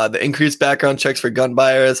 The increased background checks for gun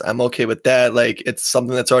buyers. I'm okay with that. Like, it's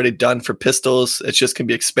something that's already done for pistols. It just can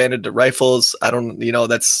be expanded to rifles.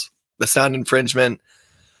 That's the sound infringement.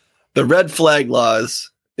 The red flag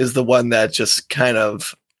laws is the one that just kind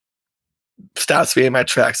of stops me in my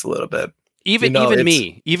tracks a little bit. Even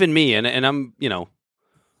me, and I'm,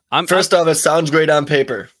 First off, it sounds great on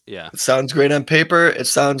paper. Yeah. It sounds great on paper. It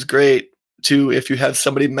sounds great to if you have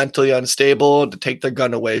somebody mentally unstable to take their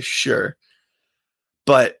gun away, sure.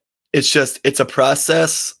 But it's a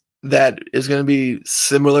process that is going to be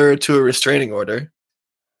similar to a restraining order.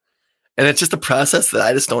 And it's just a process that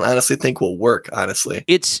I just don't honestly think will work, honestly.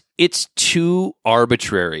 It's too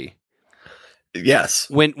arbitrary. Yes.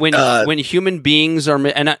 When human beings are,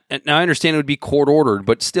 and I understand it would be court ordered,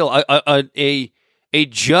 but still, a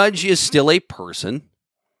judge is still a person,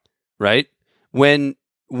 right? When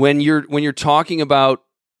you're talking about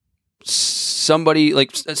somebody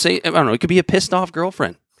like, say, I don't know, it could be a pissed off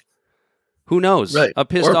girlfriend. Who knows? Right. A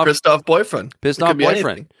pissed off boyfriend. Pissed off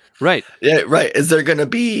boyfriend. Right. Yeah. Right. Is there going to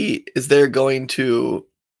be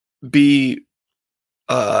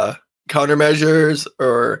countermeasures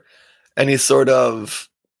or any sort of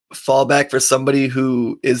fallback for somebody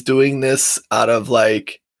who is doing this out of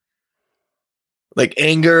like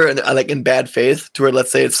anger and like in bad faith, to where,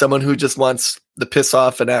 let's say it's someone who just wants to piss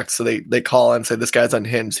off an ex, so they call and say this guy's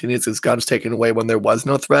unhinged, he needs his guns taken away when there was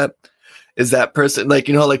no threat. Is that person like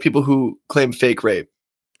people who claim fake rape?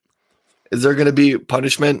 Is there going to be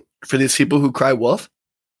punishment for these people who cry wolf?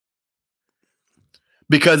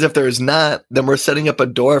 Because if there's not, then we're setting up a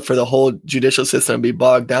door for the whole judicial system to be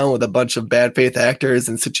bogged down with a bunch of bad faith actors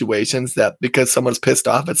in situations that because someone's pissed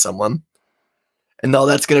off at someone. And all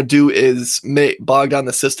that's going to do is bog down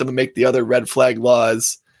the system and make the other red flag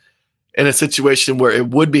laws in a situation where it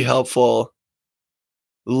would be helpful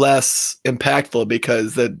less impactful,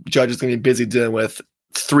 because the judge is going to be busy dealing with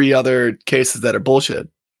 3 other cases that are bullshit.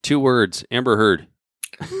 2 words: Amber Heard.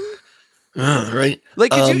 Right.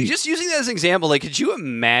 Like, could you, just using that as an example, like, could you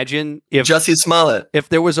imagine if Jussie Smollett, if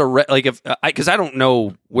there was because I don't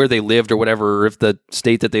know where they lived or whatever, or if the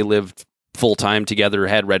state that they lived full time together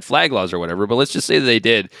had red flag laws or whatever, but let's just say that they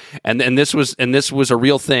did, and this was a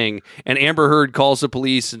real thing, and Amber Heard calls the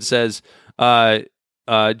police and says,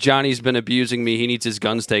 Johnny's been abusing me, he needs his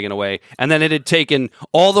guns taken away, and then it had taken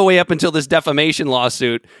all the way up until this defamation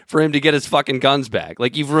lawsuit for him to get his fucking guns back.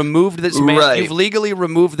 Like, you've removed this man, right. You've legally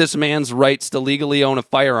removed this man's rights to legally own a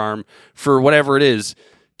firearm for whatever it is,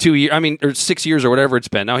 2 years, or 6 years or whatever it's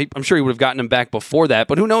been. Now, I'm sure he would have gotten him back before that,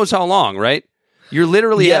 but who knows how long, right? You're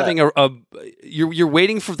literally having you're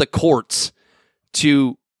waiting for the courts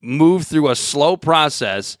to move through a slow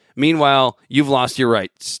process. Meanwhile, you've lost your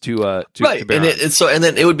rights to right. To bear and arms. and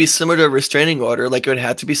then it would be similar to a restraining order. Like, it would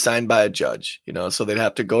have to be signed by a judge, so they'd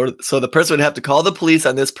have to so the person would have to call the police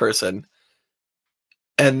on this person,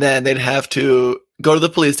 and then they'd have to go to the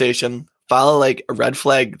police station, file like a red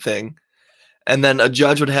flag thing, and then a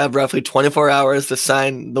judge would have roughly 24 hours to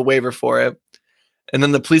sign the waiver for it. And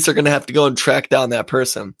then the police are going to have to go and track down that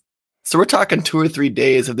person. So we're talking 2 or 3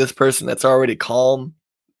 days of this person that's already calm,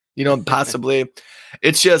 possibly.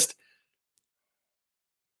 It's just,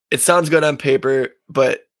 it sounds good on paper,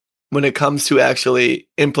 but when it comes to actually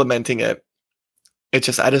implementing it, I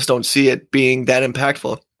just don't see it being that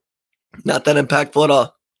impactful. Not that impactful at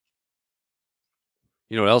all.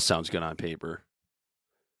 You know what else sounds good on paper?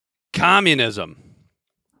 Communism.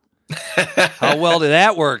 How well did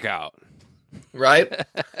that work out? Right.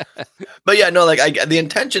 But yeah, no, like the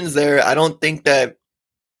intentions there, I don't think that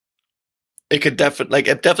it could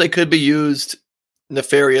it definitely could be used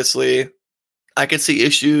nefariously. I could see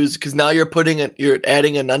issues because now you're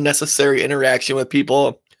adding an unnecessary interaction with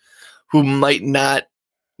people who might not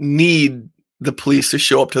need the police to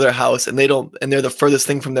show up to their house, and they're the furthest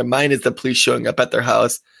thing from their mind is the police showing up at their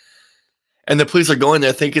house. And the police are going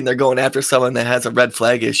there thinking they're going after someone that has a red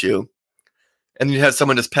flag issue. And you have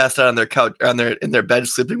someone just passed out on their couch, in their bed,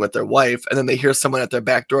 sleeping with their wife, and then they hear someone at their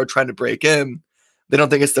back door trying to break in. They don't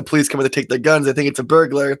think it's the police coming to take their guns. They think it's a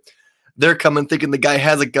burglar. They're coming thinking the guy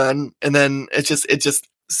has a gun, and then it just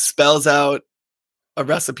spells out a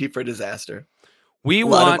recipe for disaster. We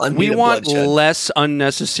want bloodshed. less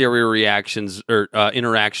unnecessary reactions or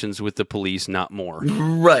interactions with the police, not more.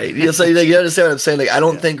 Right. Yeah, so you understand what I'm saying? Like, I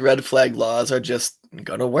don't think red flag laws are just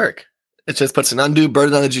gonna work. It just puts an undue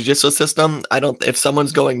burden on the judicial system. If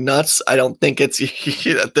someone's going nuts, I don't think it's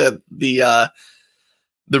the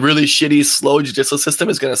really shitty, slow judicial system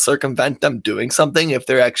is going to circumvent them doing something if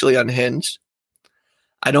they're actually unhinged.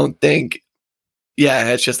 I don't think. Yeah,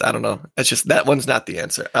 it's just, I don't know. It's just, that one's not the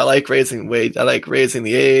answer. I like raising weight. I like raising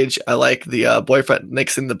the age. I like the boyfriend,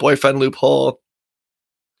 nixing the boyfriend loophole.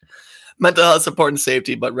 Mental health support and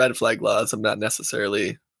safety, but red flag laws I'm not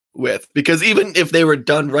necessarily with, because even if they were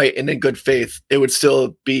done right and in good faith, it would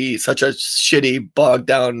still be such a shitty, bogged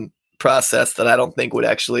down process that I don't think would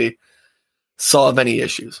actually solve any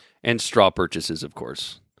issues. And straw purchases, of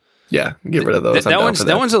course. Yeah, get rid of those. That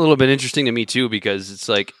one's a little bit interesting to me too, because it's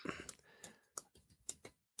like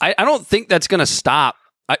I don't think that's going to stop.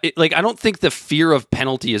 I don't think the fear of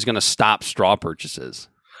penalty is going to stop straw purchases.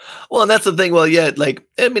 Well, and that's the thing. Well, yeah, like,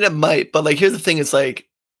 I mean, it might, but like, here's the thing. It's like,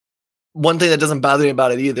 one thing that doesn't bother me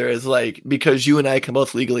about it either is like, because you and I can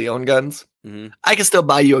both legally own guns, I can still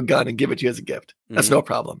buy you a gun and give it to you as a gift. That's no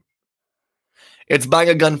problem. It's buying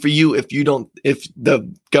a gun for you if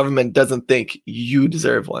the government doesn't think you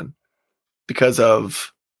deserve one because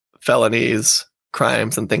of felonies,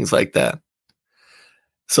 crimes, and things like that.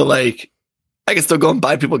 So like, I can still go and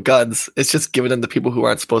buy people guns. It's just giving them to people who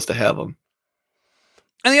aren't supposed to have them.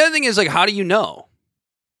 And the other thing is like, how do you know?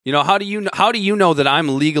 You know, how do you know that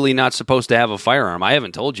I'm legally not supposed to have a firearm? I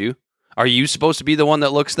haven't told you. Are you supposed to be the one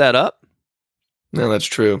that looks that up? No, that's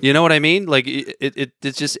true. You know what I mean? Like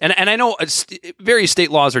it's just, and I know various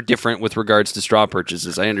state laws are different with regards to straw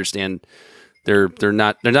purchases. I understand they're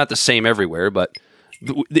not the same everywhere, but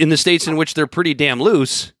in the states in which they're pretty damn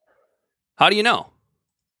loose, how do you know?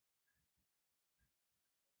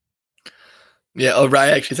 Yeah,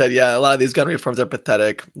 Ryan actually said, yeah, a lot of these gun reforms are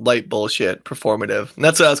pathetic, light bullshit, performative. And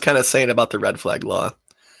that's what I was kind of saying about the red flag law.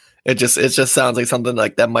 It just sounds like something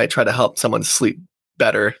like that might try to help someone sleep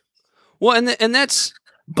better. Well, and that's,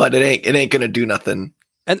 but it ain't gonna do nothing.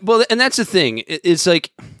 And that's the thing. It's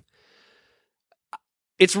like,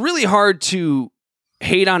 it's really hard to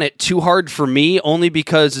hate on it too hard for me, only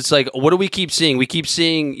because it's like, what do we keep seeing? We keep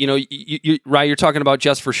seeing, you know, Ryan, you're talking about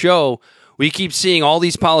just for show. We keep seeing all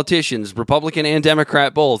these politicians, Republican and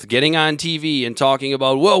Democrat both, getting on TV and talking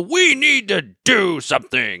about, well, we need to do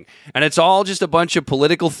something. And it's all just a bunch of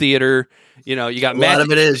political theater. You know, you got lot of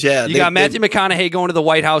it is, yeah. You got Matthew McConaughey going to the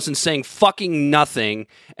White House and saying fucking nothing.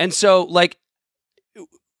 And so, like,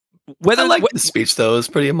 I like the speech, though. It was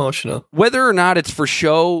pretty emotional. Whether or not it's for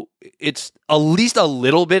show, it's at least a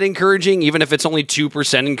little bit encouraging, even if it's only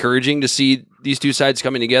 2% encouraging to see these two sides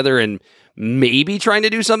coming together and maybe trying to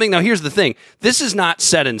do something. Now, here's the thing. This is not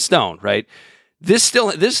set in stone, right? This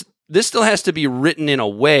still has to be written in a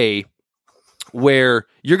way where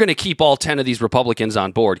you're going to keep all 10 of these Republicans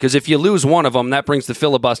on board. Because if you lose one of them, that brings the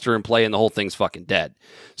filibuster in play and the whole thing's fucking dead.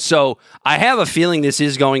 So I have a feeling this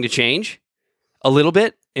is going to change a little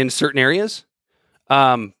bit in certain areas,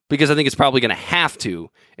 because I think it's probably going to have to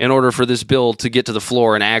in order for this bill to get to the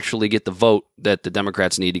floor and actually get the vote that the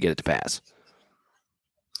Democrats need to get it to pass.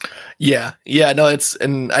 Yeah, no,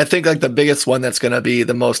 and I think like the biggest one that's going to be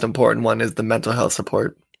the most important one is the mental health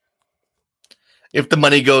support. If the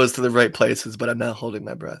money goes to the right places, but I'm not holding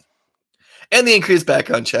my breath. And the increased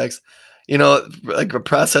background checks, you know, like a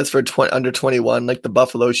process for under 21, like the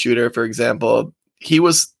Buffalo shooter, for example, he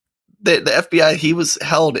was the FBI. He was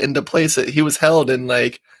held into place. He was held in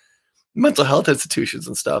like mental health institutions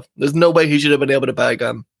and stuff. There's no way he should have been able to buy a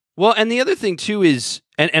gun. Well, and the other thing too is,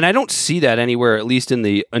 and I don't see that anywhere, at least in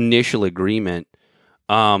the initial agreement.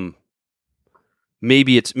 Maybe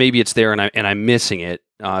it's there, and I'm missing it.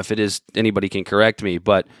 If it is, anybody can correct me.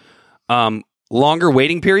 But longer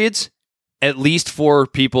waiting periods, at least for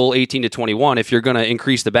people 18 to 21, if you're going to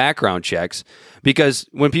increase the background checks, because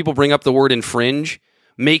when people bring up the word infringe,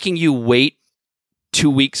 making you wait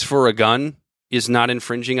 2 weeks for a gun is not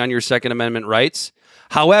infringing on your Second Amendment rights.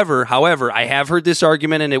 However, I have heard this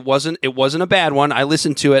argument, and it wasn't a bad one. I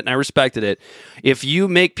listened to it and I respected it. If you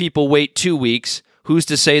make people wait 2 weeks, who's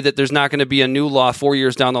to say that there's not going to be a new law 4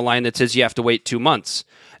 years down the line that says you have to wait 2 months?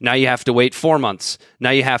 Now you have to wait 4 months.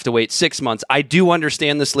 Now you have to wait 6 months. I do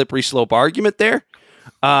understand the slippery slope argument there.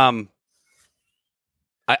 I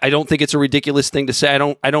don't think it's a ridiculous thing to say.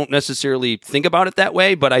 I don't necessarily think about it that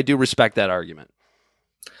way, but I do respect that argument.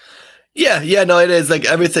 Yeah, no, it is like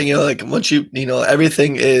everything, you know, like once you know,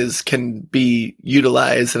 everything can be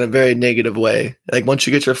utilized in a very negative way. Like once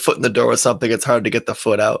you get your foot in the door with something, it's hard to get the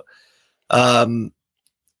foot out.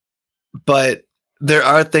 But there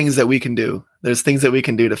are things that we can do. There's things that we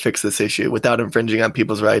can do to fix this issue without infringing on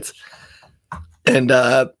people's rights. And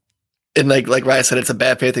like Ryan said, it's a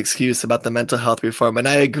bad faith excuse about the mental health reform. And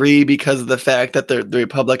I agree because of the fact that the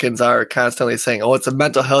Republicans are constantly saying, oh, it's a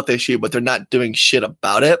mental health issue, but they're not doing shit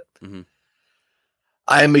about it. Mm-hmm.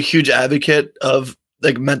 I am a huge advocate of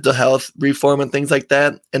like mental health reform and things like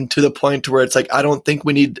that. And to the point where it's like, I don't think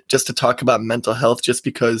we need just to talk about mental health just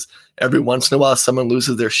because every once in a while someone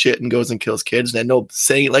loses their shit and goes and kills kids. And I know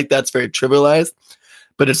saying it like that's very trivialized,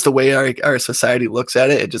 but it's the way our society looks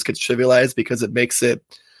at it. It just gets trivialized because it makes it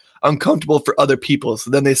uncomfortable for other people.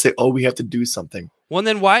 So then they say, oh, we have to do something. Well,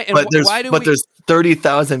 then why? And there's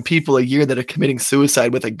 30,000 people a year that are committing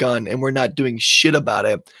suicide with a gun, and we're not doing shit about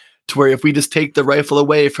it to where if we just take the rifle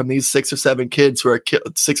away from these 6 or 7 kids who are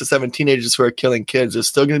 6 or 7 teenagers who are killing kids, there's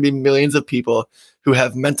still going to be millions of people who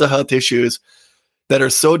have mental health issues that are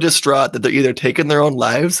so distraught that they're either taking their own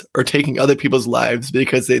lives or taking other people's lives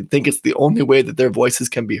because they think it's the only way that their voices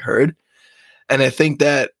can be heard. And I think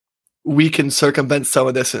that we can circumvent some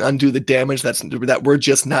of this and undo the damage that we're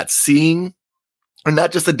just not seeing, and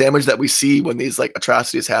not just the damage that we see when these like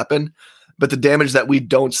atrocities happen, but the damage that we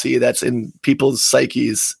don't see that's in people's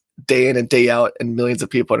psyches day in and day out, and millions of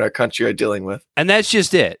people in our country are dealing with. And that's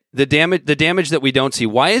just it. The damage that we don't see.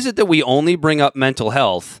 Why is it that we only bring up mental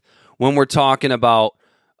health when we're talking about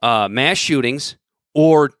mass shootings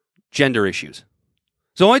or gender issues?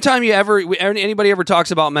 It's the only time anybody ever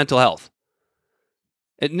talks about mental health.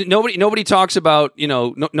 Nobody talks about,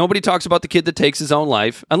 nobody talks about the kid that takes his own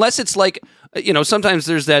life, unless it's like, sometimes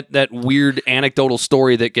there's that weird anecdotal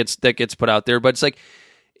story that gets put out there, but it's like,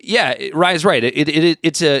 yeah, Rye's right.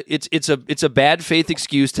 It's a bad faith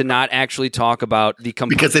excuse to not actually talk about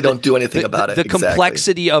because they don't do anything about it. The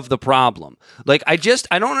complexity of the problem. Like I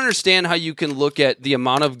don't understand how you can look at the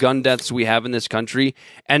amount of gun deaths we have in this country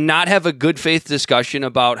and not have a good faith discussion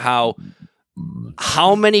about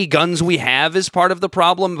how many guns we have is part of the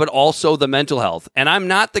problem, but also the mental health. And I'm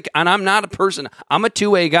not a person. I'm a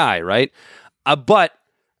 2A guy, right? But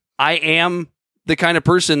I am the kind of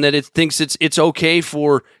person that thinks it's okay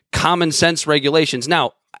for common sense regulations.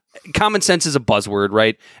 Now, common sense is a buzzword,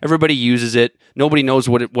 right? Everybody uses it. Nobody knows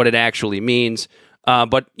what it actually means.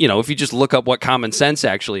 But if you just look up what common sense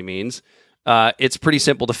actually means, it's pretty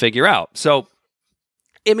simple to figure out. So,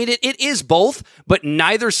 I mean, it is both, but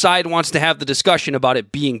neither side wants to have the discussion about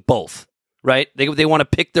it being both, right? They want to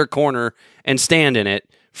pick their corner and stand in it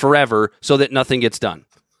forever so that nothing gets done.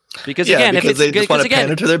 Because again, if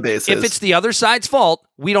to their bases. If it's the other side's fault,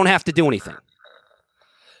 we don't have to do anything.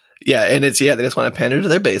 Yeah, and they just want to pander to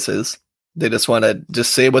their bases. They just want to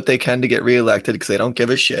just say what they can to get reelected because they don't give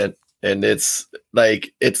a shit. And that's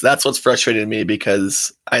what's frustrating me,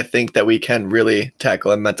 because I think that we can really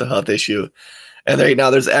tackle a mental health issue. And right now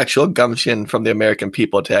there's actual gumption from the American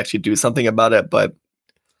people to actually do something about it, but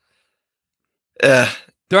they're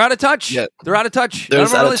out of touch. Yeah, they're out of touch. They're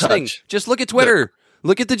out of touch. Just look at Twitter.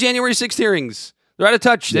 Look at the January 6th hearings. They're out of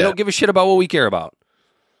touch. They don't give a shit about what we care about.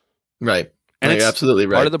 Right. And you're absolutely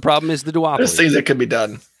right. Part of the problem is the duopoly. There's things that could be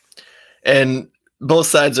done. And both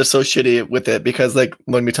sides are so shitty with it, because like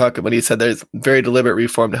when he said there's very deliberate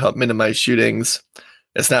reform to help minimize shootings,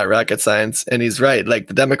 it's not rocket science. And he's right. Like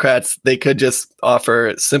the Democrats, they could just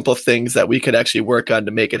offer simple things that we could actually work on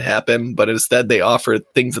to make it happen. But instead they offer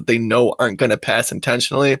things that they know aren't going to pass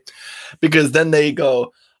intentionally, because then they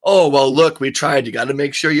go, oh, well, look, we tried. You got to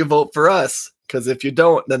make sure you vote for us, because if you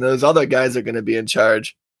don't, then those other guys are going to be in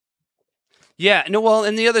charge. Yeah, no, well,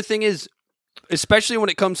 and the other thing is, especially when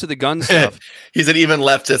it comes to the gun stuff. He said even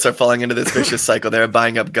leftists are falling into this vicious cycle. They're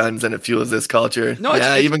buying up guns, and it fuels this culture. No,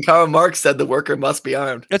 even Karl Marx said the worker must be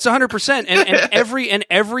armed. It's 100%. And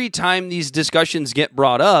every time these discussions get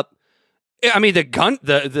brought up, I mean, the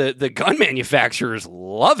gun manufacturers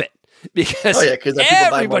love it, because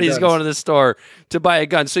everybody's going to the store to buy a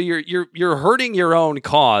gun. So you're hurting your own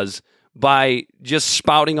cause by just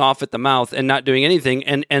spouting off at the mouth and not doing anything.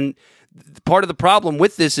 And part of the problem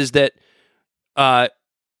with this is that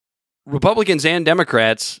Republicans and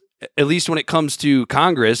Democrats, at least when it comes to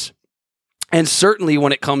Congress, and certainly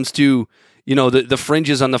when it comes to, the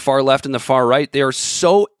fringes on the far left and the far right, they are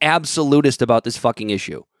so absolutist about this fucking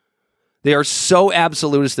issue. They are so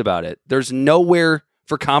absolutist about it. There's nowhere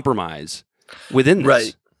for compromise within this.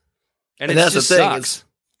 Right. And that's just the thing. sucks.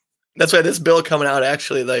 That's why this bill coming out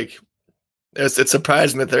actually, it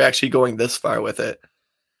surprised me that they're actually going this far with it.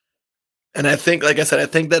 And I think, like I said,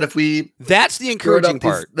 that if we... That's the encouraging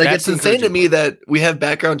part. It's insane to me that we have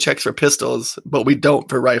background checks for pistols, but we don't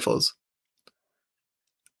for rifles.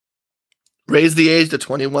 Raise the age to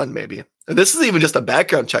 21, maybe. And this is even just a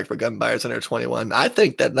background check for gun buyers under 21. I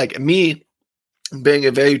think that, me, being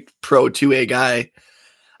a very pro 2A guy,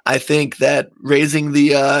 I think that raising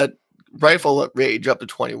the rifle age up to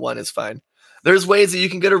 21 is fine. There's ways that you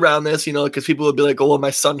can get around this, because people will be like, oh, well,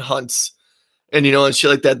 my son hunts. And, and shit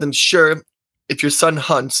like that, then sure, if your son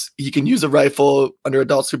hunts, he can use a rifle under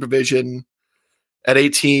adult supervision at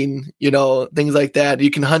 18, things like that. You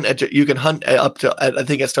can hunt up to, I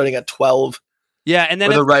think it's starting at 12. Yeah, and then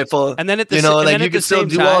with a rifle. And then at the you can still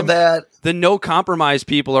do all that. The no compromise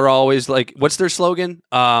people are always like, what's their slogan?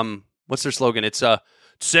 It's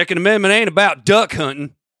Second Amendment ain't about duck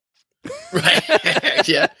hunting. Right.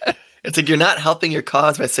 Yeah. It's like, you're not helping your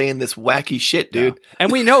cause by saying this wacky shit, dude. No.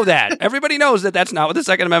 And we know that. Everybody knows that that's not what the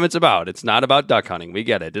Second Amendment's about. It's not about duck hunting. We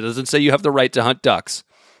get it. It doesn't say you have the right to hunt ducks.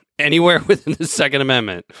 anywhere within the Second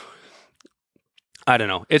Amendment. I don't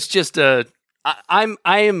know. It's just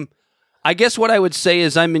I guess what I would say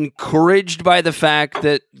is I'm encouraged by the fact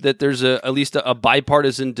that there's at least a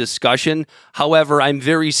bipartisan discussion. However, I'm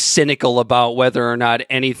very cynical about whether or not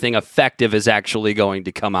anything effective is actually going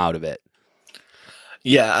to come out of it.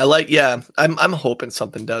 Yeah, I'm hoping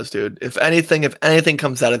something does, dude. If anything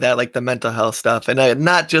comes out of that, like the mental health stuff, and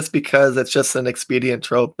not just because it's just an expedient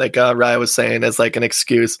trope, like Ryan was saying, as like an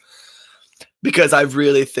excuse, because I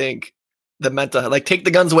really think the mental health, like take the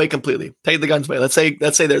guns away completely. Take the guns away. Let's say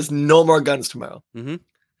there's no more guns tomorrow. Mm-hmm.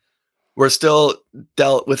 We're still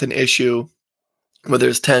dealt with an issue where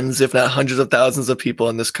there's tens, if not hundreds of thousands of people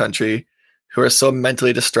in this country who are so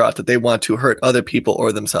mentally distraught that they want to hurt other people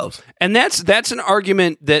or themselves. And that's an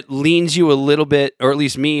argument that leans you a little bit, or at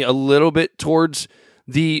least me, a little bit towards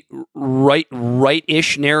the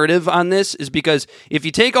right-ish narrative on this, is because if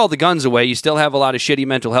you take all the guns away, you still have a lot of shitty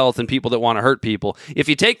mental health and people that want to hurt people. If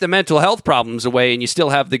you take the mental health problems away and you still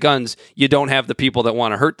have the guns, you don't have the people that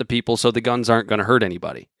want to hurt the people, so the guns aren't going to hurt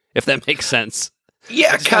anybody, if that makes sense.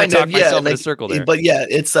 Yeah, kind of. Yeah, in a circle there. But yeah,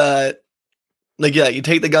 it's you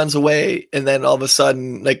take the guns away and then all of a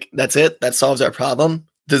sudden, like, that's it? That solves our problem?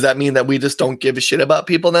 Does that mean that we just don't give a shit about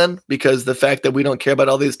people then? Because the fact that we don't care about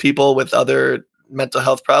all these people with other mental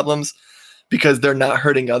health problems because they're not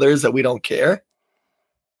hurting others, that we don't care?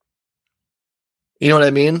 You know what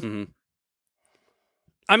I mean? Mm-hmm.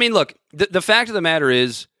 I mean, look, the fact of the matter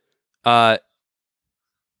is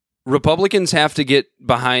Republicans have to get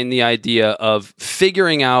behind the idea of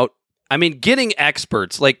figuring out, I mean, getting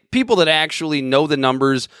experts, like people that actually know the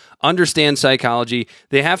numbers, understand psychology.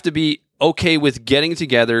 They have to be okay with getting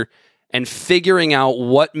together and figuring out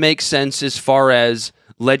what makes sense as far as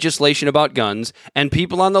legislation about guns, and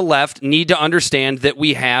people on the left need to understand that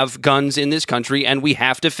we have guns in this country and we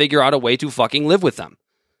have to figure out a way to fucking live with them.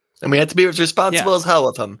 And we have to be responsible as hell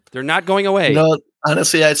with them. They're not going away. You know,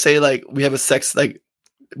 honestly, I'd say like we have a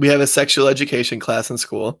sexual education class in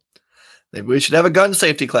school. Maybe we should have a gun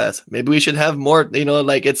safety class. Maybe we should have more,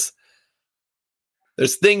 there's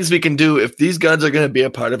things we can do if these guns are going to be a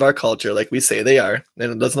part of our culture, like we say they are,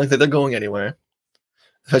 and it doesn't look like they're going anywhere,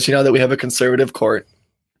 especially now that we have a conservative court.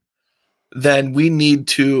 Then we need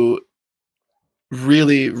to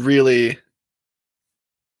really, really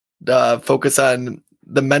focus on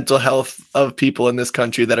the mental health of people in this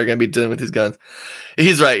country that are going to be dealing with these guns.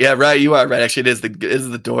 He's right. Yeah, right. You are right. Actually, it is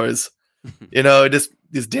the doors.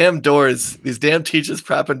 These damn doors, these damn teachers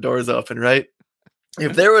propping doors open, right?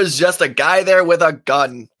 If there was just a guy there with a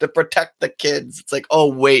gun to protect the kids, it's like,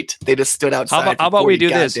 oh, wait, they just stood outside. How about we do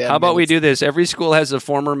this? How about we do this? Every school has a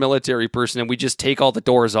former military person and we just take all the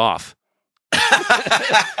doors off.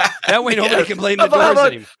 That way nobody can blame the doors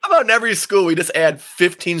anymore. How about in every school we just add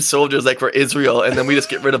 15 soldiers like for Israel and then we just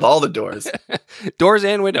get rid of all the doors? Doors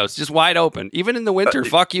and windows, just wide open. Even in the winter,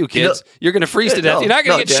 fuck you, kids. You're going to freeze to death. You're not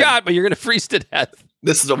going to get shot, but you're going to freeze to death.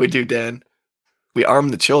 This is what we do, Dan. We arm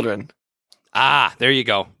the children. Ah, there you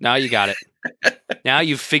go. Now you got it. Now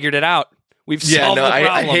you've figured it out. We've solved the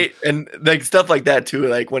problem. I hate and like stuff like that too.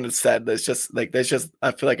 Like when it's said, I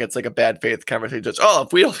feel like it's like a bad faith conversation. Just,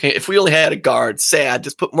 if we only had a guard, sad,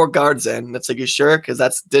 just put more guards in. And it's like, you sure? Because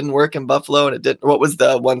that didn't work in Buffalo, and it didn't. What was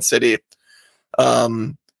the one city?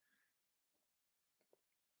 Parkland.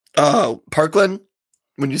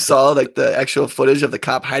 When you saw like the actual footage of the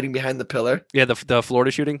cop hiding behind the pillar. Yeah, the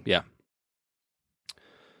Florida shooting. Yeah.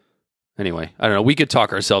 Anyway, I don't know. We could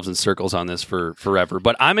talk ourselves in circles on this for forever,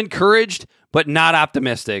 but I'm encouraged, but not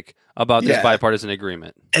optimistic about this bipartisan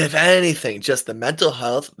agreement. If anything, just the mental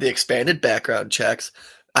health, the expanded background checks,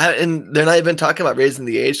 and they're not even talking about raising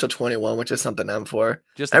the age to 21, which is something I'm for.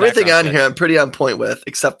 Just everything on here, I'm pretty on point with,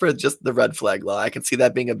 except for just the red flag law. I can see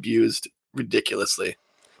that being abused ridiculously.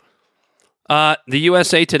 The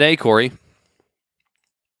USA Today, Corey.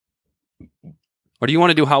 Or do you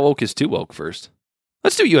want to do How Woke is Too Woke first?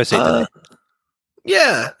 Let's do USA Today.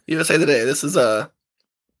 Yeah, USA Today. This is a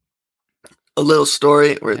little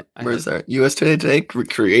story. Where is that? USA Today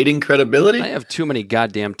creating credibility. I have too many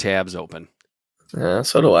goddamn tabs open. Yeah,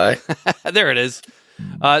 so do I. There it is.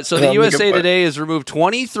 So the USA Today has removed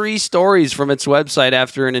 23 stories from its website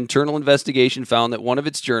after an internal investigation found that one of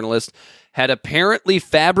its journalists had apparently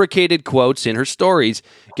fabricated quotes in her stories.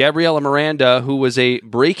 Gabriela Miranda, who was a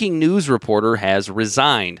breaking news reporter, has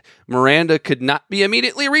resigned. Miranda could not be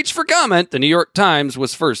immediately reached for comment. The New York Times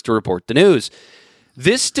was first to report the news.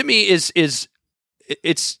 This, to me, is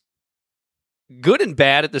it's good and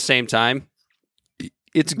bad at the same time.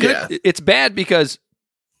 It's good. Yeah. It's bad because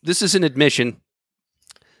this is an admission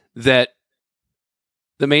that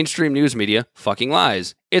the mainstream news media fucking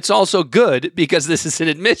lies. It's also good because this is an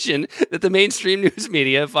admission that the mainstream news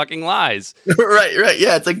media fucking lies. Right.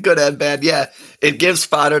 Yeah, it's like good and bad. Yeah, it gives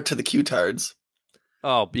fodder to the Q-tards.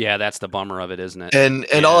 Oh, yeah, that's the bummer of it, isn't it? And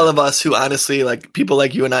all of us who honestly, like people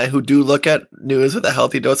like you and I who do look at news with a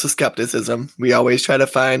healthy dose of skepticism, we always try to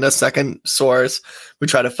find a second source. We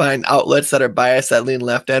try to find outlets that are biased, that lean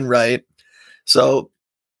left and right. So,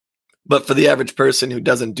 but for the average person who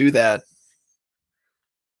doesn't do that,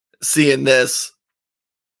 seeing this,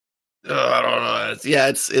 I don't know.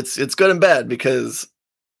 It's good and bad because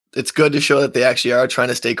it's good to show that they actually are trying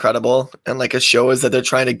to stay credible, and like it shows that they're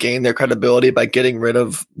trying to gain their credibility by getting rid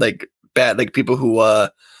of like bad, like people who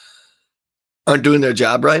aren't doing their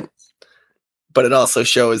job right. But it also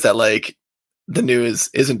shows that like the news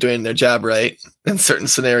isn't doing their job right in certain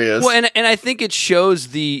scenarios. Well, and I think it shows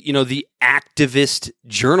the activist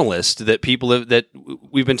journalist that that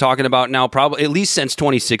we've been talking about now, probably at least since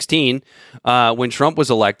 2016, when Trump was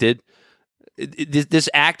elected. This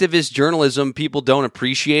activist journalism, people don't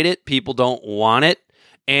appreciate it. People don't want it.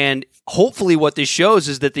 And hopefully what this shows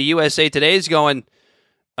is that the USA Today is going,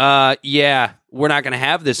 yeah, we're not going to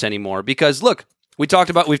have this anymore. Because look, we've talked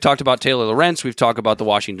about Taylor Lorenz. We've talked about the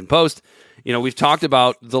Washington Post. We've talked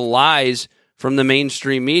about the lies from the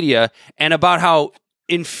mainstream media and about how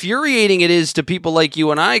infuriating it is to people like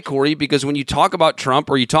you and I, Corey, because when you talk about Trump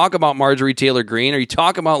or you talk about Marjorie Taylor Greene or you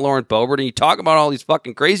talk about Lauren Boebert and you talk about all these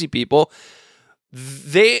fucking crazy people,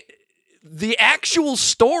 the actual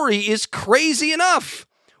story is crazy enough.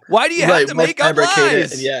 Why do you have to make up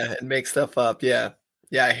lies? And make stuff up. Yeah,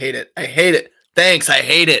 I hate it. Thanks, I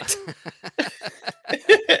hate it.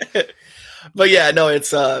 But yeah, no,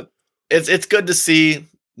 it's good to see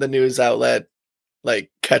the news outlet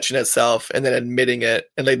like catching itself and then admitting it,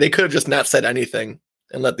 and like they could have just not said anything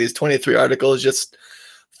and let these 23 articles just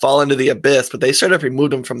fall into the abyss, but they straight up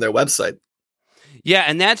removed them from their website. Yeah,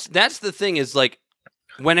 and that's the thing is like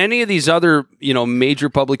when any of these other, major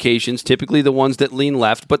publications, typically the ones that lean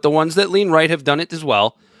left, but the ones that lean right have done it as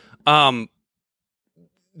well. The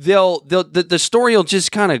story will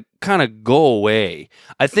just kind of go away.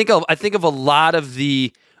 I think of a lot of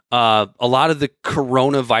the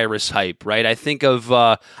coronavirus hype, right? I think of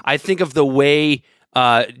the way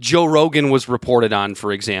Joe Rogan was reported on,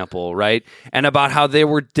 for example, right? And about how there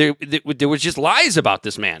was just lies about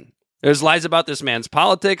this man. There's lies about this man's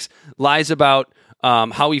politics, lies about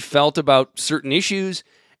how he felt about certain issues,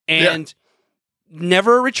 and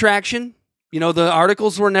never a retraction. The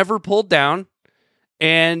articles were never pulled down,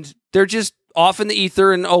 and they're just off in the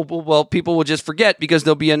ether. And people will just forget because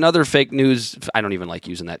there'll be another fake news. I don't even like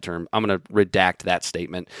using that term. I'm going to redact that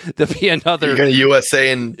statement. There'll be another. You're going to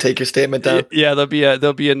USA and take your statement down. Yeah,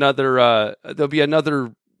 there'll be another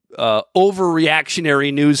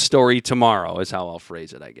overreactionary news story tomorrow. Is how I'll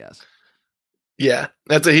phrase it, I guess. Yeah,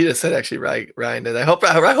 that's what he just said. Actually, Ryan did. I hope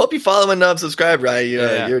you follow and subscribe,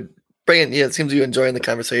 Ryan. You're bringing. Yeah, it seems you're enjoying the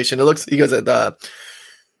conversation. He goes, to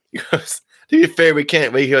be fair, we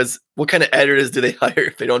can't. He goes, what kind of editors do they hire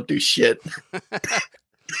if they don't do shit?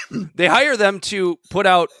 They hire them to put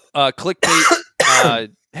out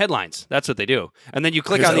clickbait headlines. That's what they do. And then you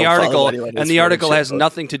click on the article, and the article has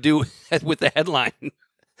nothing to do with the headline.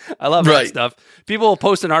 I love that stuff. People will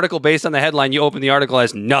post an article based on the headline. You open the article, it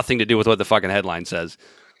has nothing to do with what the fucking headline says.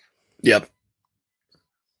 Yep.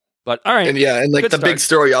 But all right. And like the big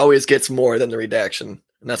story always gets more than the redaction.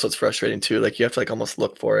 And that's what's frustrating too. Like you have to like almost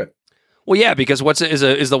look for it. Well, yeah, because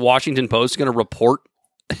is the Washington Post going to report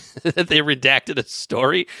that they redacted a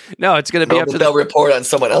story? No, it's going to be up to they'll report on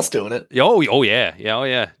someone else doing it. Oh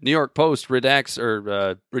yeah. New York Post retracts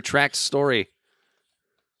story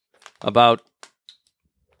about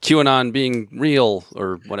QAnon being real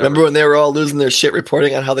or whatever. Remember when they were all losing their shit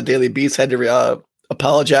reporting on how the Daily Beast had to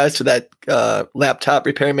apologize to that laptop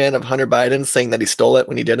repairman of Hunter Biden, saying that he stole it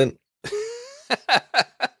when he didn't? Because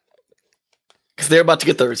they're about to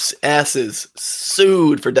get their asses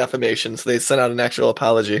sued for defamation, so they sent out an actual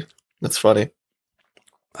apology. That's funny.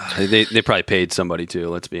 They probably paid somebody too,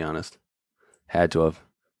 let's be honest. Had to have.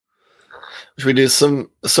 Should we do some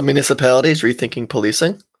municipalities rethinking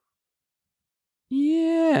policing?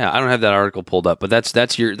 Yeah, I don't have that article pulled up, but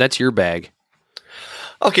that's your bag.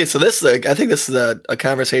 Okay, so I think this is a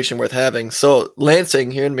conversation worth having. So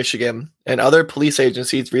Lansing here in Michigan and other police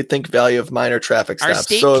agencies rethink value of minor traffic stops. Our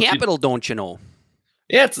state capital, don't you know?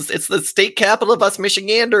 Yeah, it's the state capital of us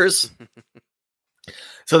Michiganders.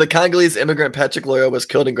 So the Congolese immigrant Patrick Loyo was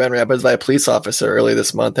killed in Grand Rapids by a police officer early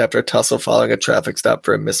this month after a tussle following a traffic stop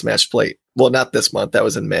for a mismatched plate. Well, not this month. That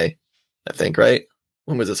was in May, I think, right?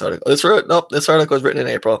 When was this article? This article was written in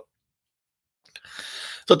April.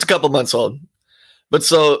 So it's a couple months old. But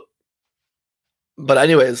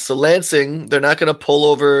anyways, so Lansing, they're not going to pull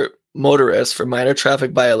over motorists for minor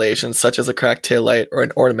traffic violations such as a cracked taillight or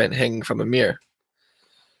an ornament hanging from a mirror.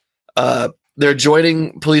 They're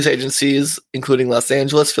joining police agencies, including Los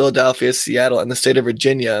Angeles, Philadelphia, Seattle, and the state of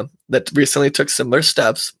Virginia, that recently took similar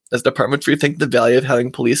steps as departments rethink the value of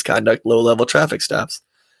having police conduct low-level traffic stops,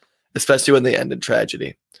 especially when they end in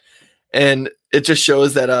tragedy. And it just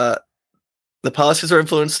shows that the policies were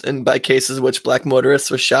influenced by cases in which black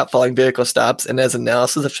motorists were shot following vehicle stops, and as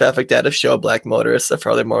analysis of traffic data show, black motorists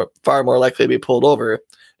are far more likely to be pulled over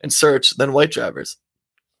and searched than white drivers.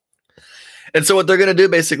 And so what they're going to do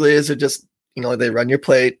basically is they run your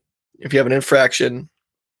plate. If you have an infraction,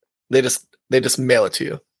 they just mail it to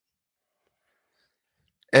you.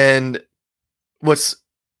 And what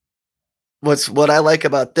I like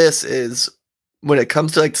about this is when it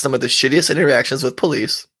comes to like some of the shittiest interactions with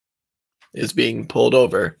police is being pulled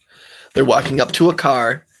over. They're walking up to a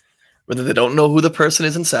car, whether they don't know who the person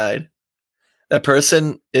is inside. That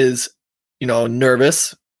person is,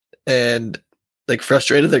 nervous and like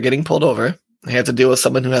frustrated. They're getting pulled over. They have to deal with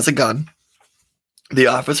someone who has a gun. The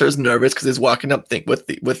officer is nervous because he's walking up with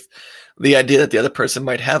the idea that the other person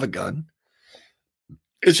might have a gun.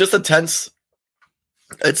 It's just a tense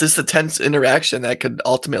interaction that could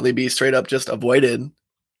ultimately be straight up just avoided.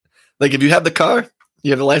 Like if you have the car,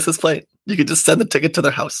 you have the license plate, you could just send the ticket to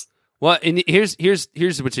their house. Well, and here's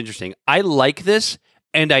what's interesting. I like this,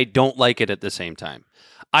 and I don't like it at the same time.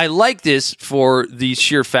 I like this for the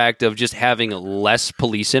sheer fact of just having less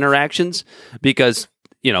police interactions because,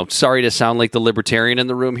 sorry to sound like the libertarian in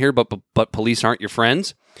the room here, but police aren't your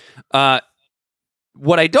friends.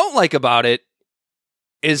 What I don't like about it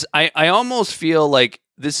is I almost feel like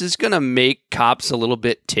this is going to make cops a little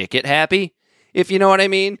bit ticket happy, if you know what I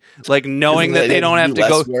mean. Like knowing that they don't have to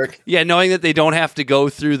go work. Yeah, knowing that they don't have to go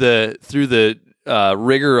through the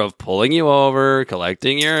rigor of pulling you over,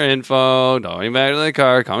 collecting your info, going back to the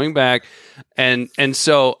car, coming back. And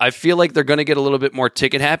so I feel like they're going to get a little bit more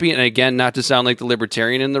ticket happy. And again, not to sound like the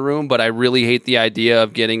libertarian in the room, but I really hate the idea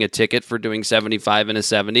of getting a ticket for doing 75 and a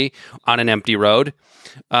 70 on an empty road.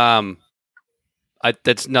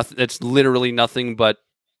 That's nothing. That's literally nothing but.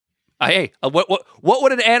 What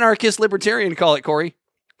would an anarchist libertarian call it, Corey?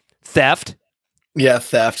 Theft. Yeah,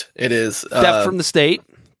 theft. It is theft from the state.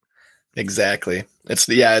 Exactly.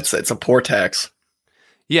 It's a poor tax.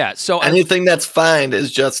 Yeah. So anything that's fined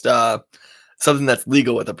is just something that's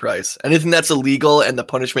legal with a price. Anything that's illegal and the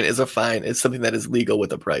punishment is a fine is something that is legal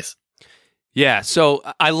with a price. Yeah. So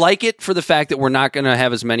I like it for the fact that we're not going to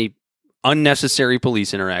have as many unnecessary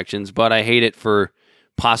police interactions, but I hate it for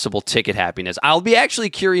possible ticket happiness. I'll be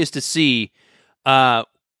actually curious to see how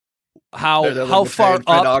far up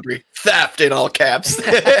Aubrey. Theft in all caps.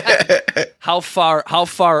 how far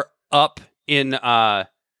up in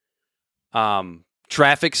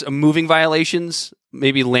traffic's moving violations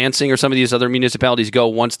maybe Lansing or some of these other municipalities go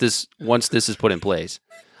once this is put in place.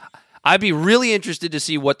 I'd be really interested to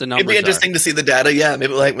see what the numbers are. It'd be interesting to see the data. Yeah,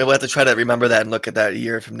 maybe we'll have to try to remember that and look at that a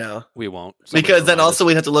year from now. We won't. Because then also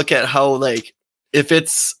we have to look at how, like, if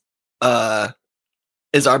it's as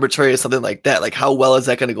arbitrary as something like that, like how well is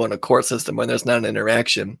that going to go in a court system when there's not an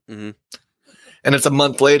interaction? Mm-hmm. And it's a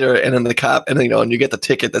month later, and then the cop, and and you get the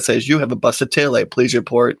ticket that says you have a busted taillight. Please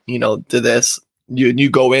report, to this. You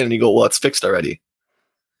go in and you go, well, it's fixed already,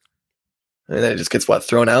 and then it just gets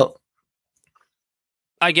thrown out.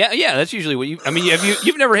 I get, yeah, that's usually what you. I mean,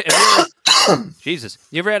 you've never Jesus,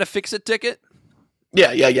 you ever had a fix-it ticket?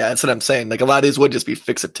 Yeah. That's what I'm saying. Like a lot of these would just be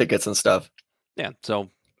fix-it tickets and stuff. Yeah, so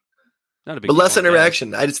not a big. But less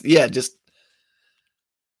interaction. Just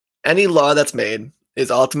any law that's made is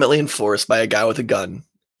ultimately enforced by a guy with a gun,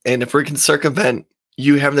 and if we can circumvent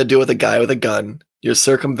you having to deal with a guy with a gun, you're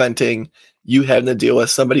circumventing you having to deal with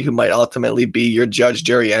somebody who might ultimately be your judge,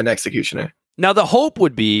 jury, and executioner. Now the hope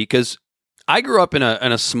would be, because I grew up in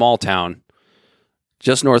a small town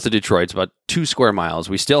just north of Detroit. It's about 2 square miles.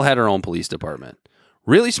 We still had our own police department.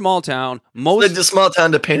 Really small town. It's a small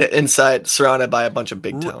town to paint it inside, surrounded by a bunch of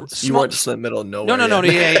big towns. You weren't just in the middle of nowhere. No.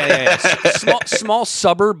 Yeah. small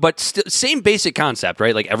suburb, but same basic concept,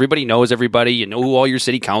 right? Like everybody knows everybody. You know who all your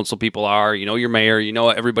city council people are. You know your mayor. You know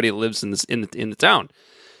everybody that lives in the town.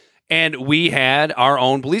 And we had our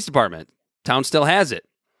own police department. Town still has it,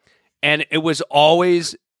 and it was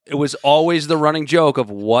always the running joke of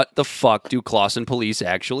what the fuck do Clawson police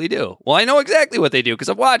actually do? Well, I know exactly what they do because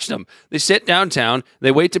I've watched them. They sit downtown.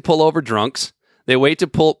 They wait to pull over drunks. They wait to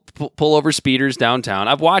pull over speeders downtown.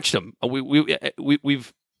 I've watched them.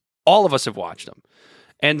 We've all of us have watched them.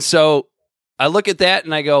 And so I look at that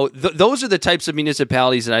and I go, those are the types of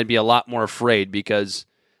municipalities that I'd be a lot more afraid, because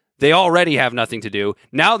They already have nothing to do.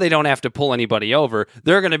 Now they don't have to pull anybody over.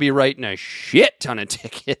 They're going to be writing a shit ton of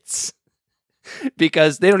tickets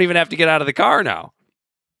because they don't even have to get out of the car now.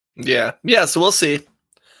 Yeah. Yeah. So we'll see.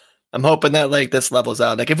 I'm hoping that like this levels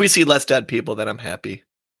out. Like if we see less dead people, then I'm happy.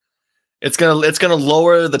 It's gonna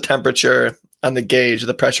lower the temperature on the gauge,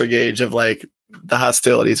 the pressure gauge of like the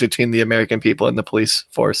hostilities between the American people and the police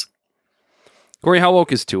force. Corey, how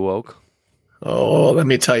woke is too woke? Oh, let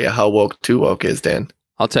me tell you how woke too woke is, Dan.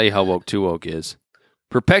 I'll tell you how woke too woke is.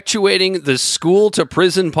 Perpetuating the school to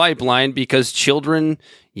prison pipeline because children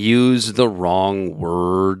use the wrong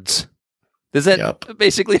words. Is that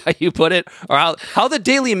basically how you put it? Or how the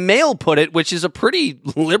Daily Mail put it, which is a pretty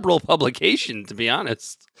liberal publication, to be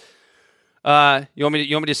honest. You want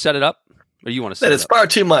me to set it up? Or you want to set That it is up? far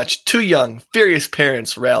too much. Too young. Furious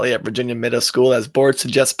parents rally at Virginia Middle School as board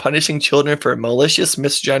suggests punishing children for malicious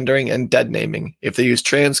misgendering and dead naming if they use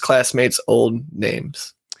trans classmates' old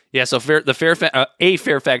names. Yeah, so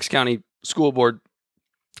Fairfax County School Board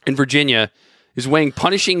in Virginia is weighing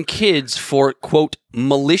punishing kids for, quote,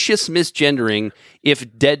 malicious misgendering if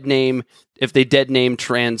they dead name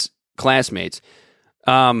trans classmates.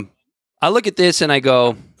 I look at this and I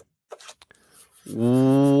go,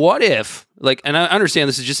 what if, like, and I understand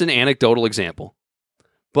this is just an anecdotal example,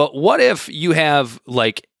 but what if you have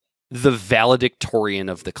like the valedictorian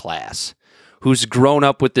of the class who's grown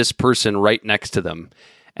up with this person right next to them,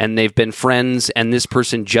 and they've been friends, and this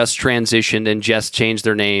person just transitioned and just changed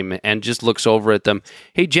their name and just looks over at them.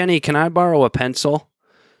 Hey, Jenny, can I borrow a pencil?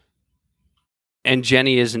 And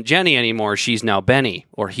Jenny isn't Jenny anymore. She's now Benny,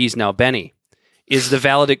 or he's now Benny. Is the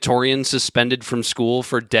valedictorian suspended from school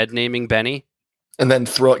for dead naming Benny? And then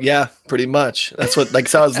pretty much. That's what, like,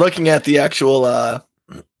 so I was looking at the actual, I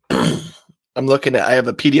have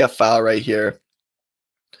a PDF file right here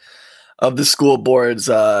of the school board's,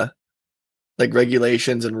 like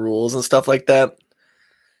regulations and rules and stuff like that.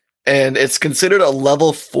 And it's considered a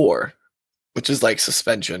level 4, which is like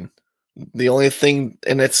suspension. The only thing,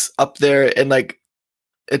 and it's up there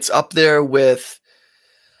with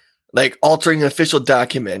like altering an official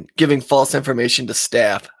document, giving false information to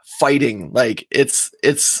staff, fighting. Like it's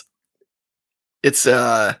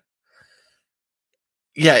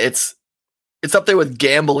up there with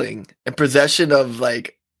gambling and possession of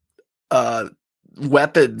like,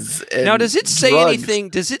 weapons. And now, does it say drugs. anything?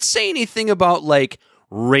 Does it say anything about like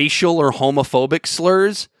racial or homophobic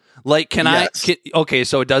slurs? Like, okay,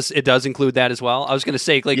 so it does include that as well. I was going to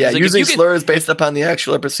say, like, using slurs based upon the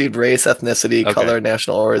actual or perceived race, ethnicity, color,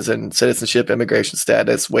 national origin, citizenship, immigration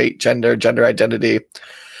status, weight, gender identity.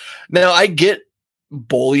 Now, I get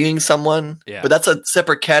bullying someone, but that's a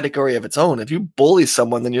separate category of its own. If you bully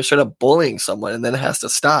someone, then you're straight up bullying someone, and then it has to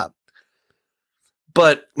stop.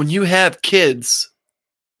 But when you have kids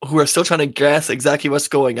who are still trying to grasp exactly what's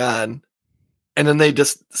going on, and then they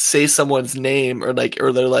just say someone's name or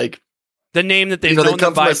they're like the name that they've known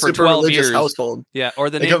them by for 12 years. Household. Yeah, or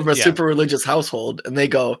they come from a super religious household, and they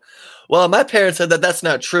go, well, my parents said that that's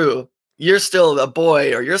not true. You're still a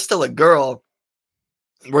boy or you're still a girl.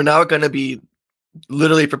 We're now going to be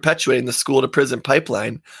literally perpetuating the school to prison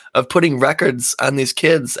pipeline of putting records on these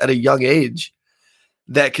kids at a young age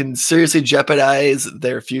that can seriously jeopardize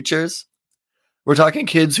their futures. We're talking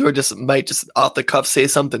kids who might just off the cuff say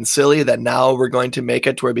something silly that now we're going to make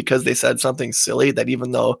it to where because they said something silly that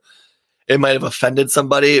even though it might have offended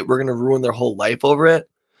somebody, we're going to ruin their whole life over it.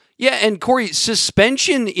 Yeah, and Corey,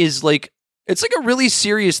 suspension is like, it's like a really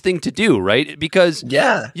serious thing to do, right? Because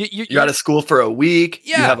you're out of school for a week.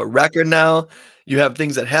 Yeah. You have a record now. You have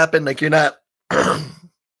things that happen. Like you're not.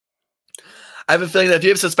 I have a feeling that if you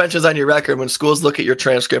have suspensions on your record, when schools look at your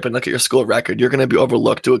transcript and look at your school record, you're going to be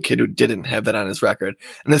overlooked to a kid who didn't have that on his record.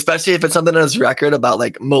 And especially if it's something on his record about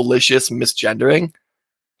like malicious misgendering.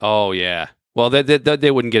 Oh, yeah. Well,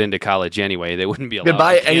 they wouldn't get into college anyway. They wouldn't be allowed.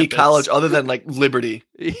 Goodbye any college other than like Liberty.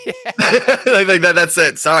 Yeah. like that's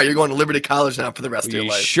it. Sorry, you're going to Liberty College now for the rest of your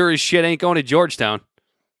life. Sure as shit ain't going to Georgetown.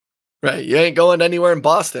 Right. You ain't going anywhere in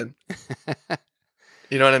Boston.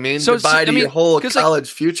 You know what I mean? So, goodbye to your whole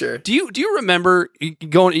college future. Do you remember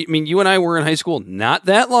going? I mean, you and I were in high school not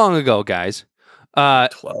that long ago, guys.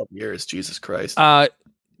 12 years, Jesus Christ.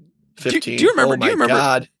 15. Do you remember?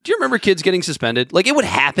 God. Do you remember kids getting suspended? Like it would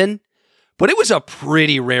happen, but it was a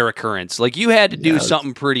pretty rare occurrence. Like you had to do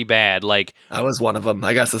something pretty bad. Like I was one of them.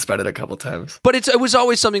 I got suspended a couple times. But it was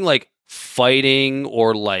always something like fighting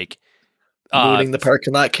or like looting the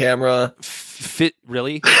parking lot camera.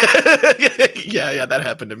 Really? yeah, that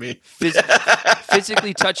happened to me.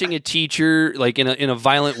 Physically touching a teacher like in a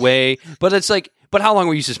violent way. But it's like, but how long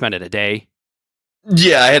were you suspended? A day?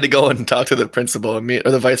 Yeah, I had to go and talk to the principal or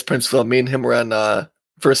the vice principal. Me and him were on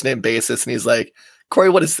first name basis, and he's like, Corey,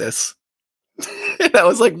 what is this? And I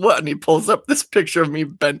was like, what? And he pulls up this picture of me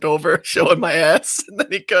bent over, showing my ass. And then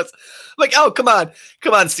he goes, like, oh, come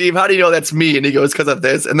on, Steve. How do you know that's me? And he goes, because of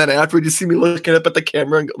this. And then afterward, you see me looking up at the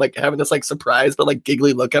camera and like having this like surprise, but like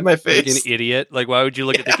giggly look at my face. Like an idiot. Like, why would you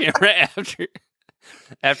look at the camera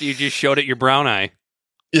after you just showed it your brown eye?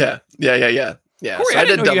 Yeah. Corey, So I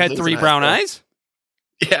didn't know you had dumb 3 things brown in high eyes.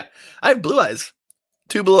 school. Yeah. I have blue eyes.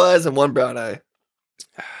 2 blue eyes and 1 brown eye.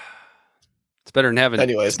 It's better than having.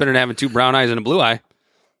 Anyways. It's better than having 2 brown eyes and a blue eye.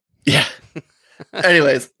 Yeah.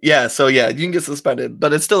 Anyways, yeah. So yeah, you can get suspended,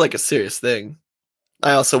 but it's still like a serious thing.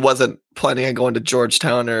 I also wasn't planning on going to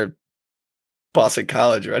Georgetown or Boston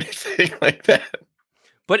College or anything like that.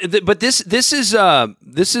 But this is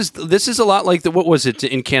a lot like what was it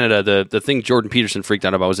in Canada, the thing Jordan Peterson freaked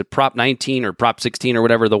out about? Was it Prop 19 or Prop 16 or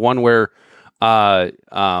whatever, the one where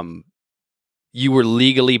you were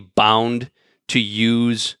legally bound to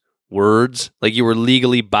use words, like you were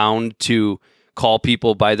legally bound to call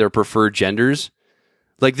people by their preferred genders?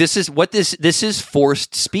 Like this is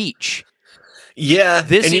forced speech. Yeah,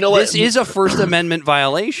 This and you know what? This is a First Amendment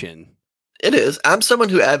violation. It is. I'm someone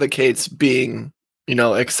who advocates being,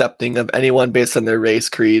 accepting of anyone based on their race,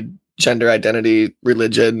 creed, gender identity,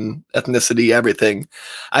 religion, ethnicity, everything.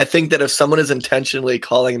 I think that if someone is intentionally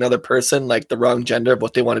calling another person like the wrong gender of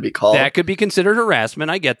what they want to be called, That could be considered harassment.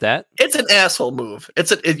 I get that. it's an asshole move.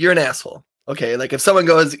 You're an asshole. Okay, like if someone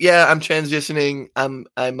goes, "Yeah, I'm transitioning. I'm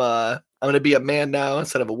going to be a man now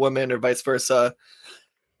instead of a woman," or vice versa.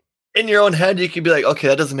 In your own head, you could be like, "Okay,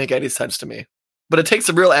 that doesn't make any sense to me." But it takes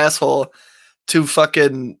a real asshole to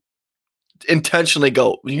fucking intentionally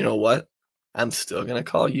go, "You know what? I'm still going to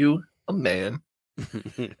call you a man."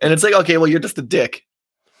 And it's like, "Okay, well, you're just a dick."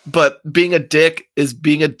 But being a dick is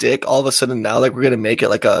being a dick all of a sudden now, like we're going to make it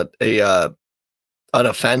like an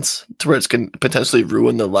offense to where it's can potentially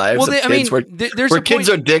ruin the lives of kids where kids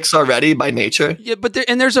are dicks already by nature. Yeah, but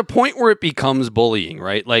there's a point where it becomes bullying,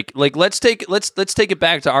 right? Like let's take it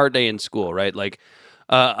back to our day in school, right? Like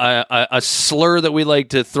a slur that we like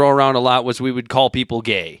to throw around a lot was we would call people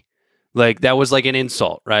gay. Like that was like an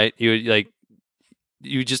insult, right?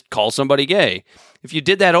 You just call somebody gay. If you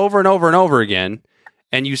did that over and over and over again,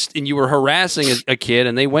 and you were harassing a kid,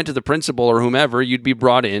 and they went to the principal or whomever, you'd be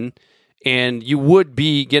brought in. And you would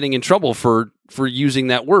be getting in trouble for using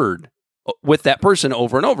that word with that person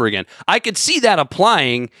over and over again. I could see that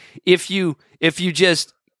applying if you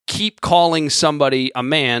just keep calling somebody a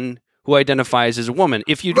man who identifies as a woman.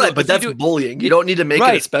 If you do right, but that's bullying. You don't need to make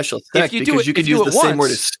it a special sect because you could use the same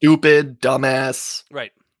word as stupid, dumbass,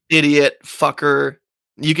 right, idiot, fucker.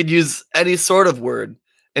 You could use any sort of word.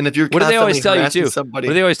 And if you're what do they always tell you too? Somebody,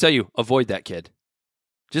 what do they always tell you? Avoid that kid.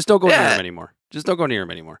 Just don't go near him anymore. Just don't go near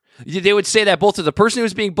him anymore. They would say that both to the person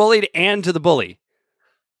who's being bullied and to the bully.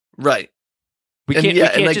 Right. We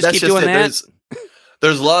can't just keep doing that.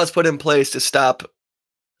 There's laws put in place to stop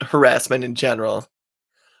harassment in general.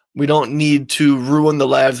 We don't need to ruin the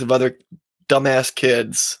lives of other dumbass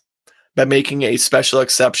kids by making a special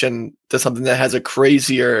exception to something that has a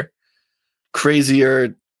crazier,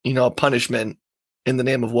 punishment in the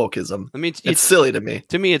name of wokeism. I mean, it's silly to me.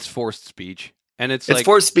 To me, it's forced speech. And it's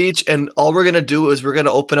forced speech, and all we're going to do is we're going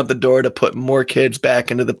to open up the door to put more kids back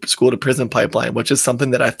into the school to prison pipeline, which is something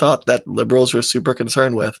that I thought that liberals were super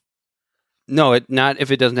concerned with. No, it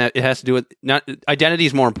has to do with identity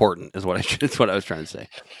is more important is what I was trying to say.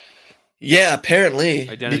 Yeah, apparently,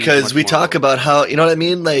 because we talk about how, you know what I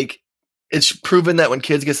mean? Like it's proven that when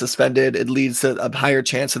kids get suspended, it leads to a higher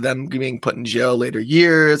chance of them being put in jail later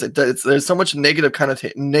years. There's so much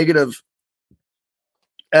negative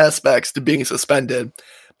aspects to being suspended,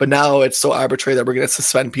 but now it's so arbitrary that we're going to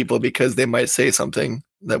suspend people because they might say something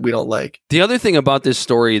that we don't like. The other thing about this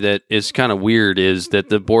story that is kind of weird is that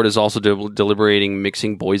the board is also deliberating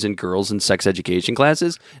mixing boys and girls in sex education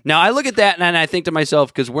classes. Now I look at that and I think to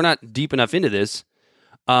myself, because we're not deep enough into this,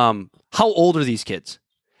 how old are these kids?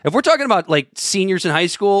 If we're talking about like seniors in high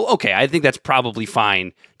school, okay, I think that's probably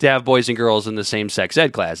fine to have boys and girls in the same sex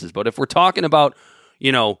ed classes. But if we're talking about,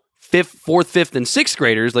 fourth, fifth, and sixth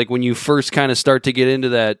graders, like when you first kind of start to get into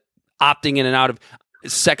that opting in and out of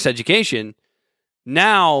sex education,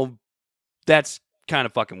 now that's kind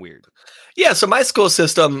of fucking weird. Yeah, so my school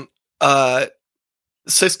system,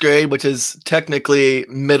 sixth grade, which is technically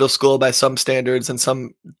middle school by some standards and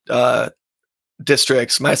some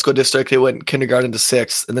districts, my school district, it went kindergarten to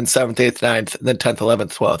sixth, and then 7th, 8th, 9th, and then 10th,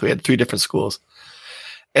 11th, 12th. We had 3 different schools.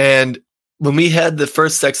 And when we had the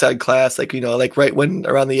first sex ed class, like right when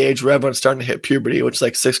around the age where everyone's starting to hit puberty, which is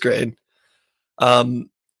like 6th grade,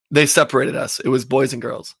 they separated us. It was boys and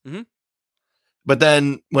girls. Mm-hmm. But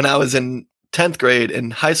then when I was in 10th grade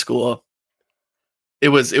in high school, it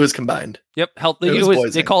was combined. Yep, health.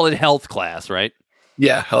 They call it health class, right?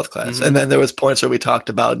 Yeah, health class. Mm-hmm. And then there was points where we talked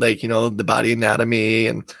about like, the body anatomy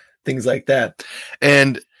and things like that.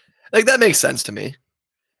 And like that makes sense to me.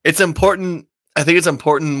 It's important. I think it's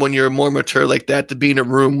important when you're more mature like that to be in a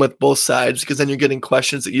room with both sides, because then you're getting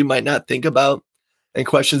questions that you might not think about and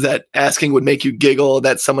questions that asking would make you giggle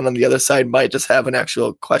that someone on the other side might just have an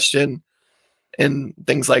actual question and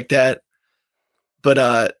things like that.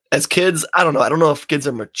 But as kids, I don't know. I don't know if kids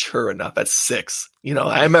are mature enough at 6.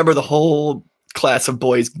 I remember the whole class of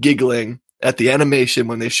boys giggling at the animation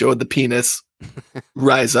when they showed the penis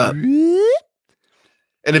rise up. And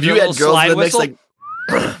if you had girls in the mix, like,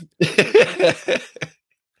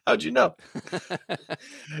 how'd you know?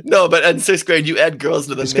 No, but in 6th grade, you add girls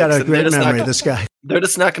to the mix. He's got a great memory, this guy. They're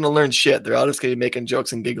just not going to learn shit. They're all just going to be making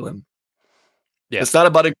jokes and giggling. Yeah. It's not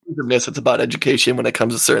about inclusiveness. It's about education when it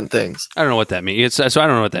comes to certain things. I don't know what that means. So I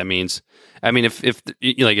don't know what that means. I mean, if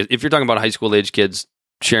you're talking about high school age kids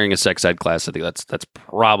sharing a sex ed class, I think that's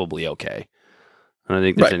probably okay. I don't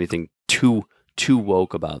think there's anything too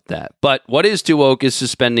woke about that. But what is too woke is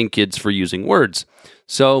suspending kids for using words.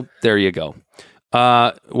 So there you go.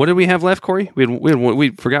 What did we have left, Corey?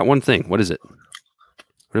 We forgot one thing. What is it?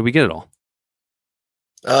 Where did we get it all?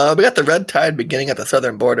 We got the red tide beginning at the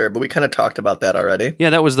southern border, but we kind of talked about that already.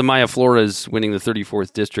 Yeah, that was the Maya Flores winning the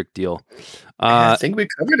 34th district deal. I think we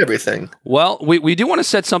covered everything. Well, we do want to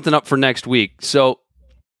set something up for next week. So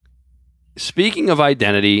speaking of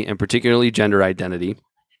identity, and particularly gender identity,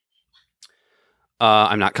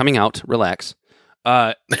 I'm not coming out. Relax.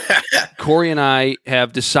 Corey and I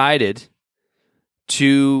have decided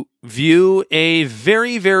to view a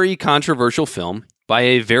very, very controversial film by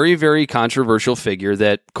a very, very controversial figure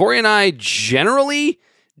that Corey and I generally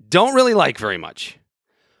don't really like very much.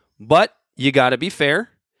 But you got to be fair.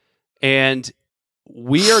 And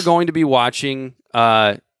we are going to be watching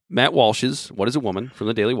Matt Walsh's What is a Woman from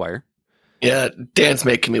the Daily Wire. Yeah, Dan's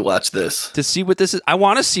making me watch this. To see what this is. I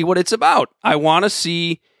want to see what it's about. I want to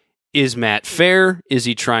see, is Matt fair? Is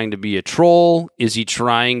he trying to be a troll? Is he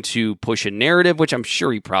trying to push a narrative, which I'm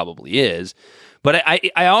sure he probably is. But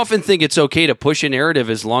I often think it's okay to push a narrative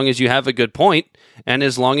as long as you have a good point and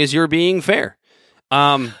as long as you're being fair.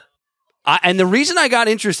 And the reason I got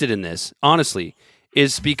interested in this, honestly,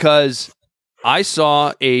 is because I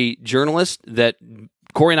saw a journalist that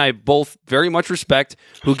Corey and I both very much respect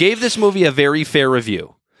who gave this movie a very fair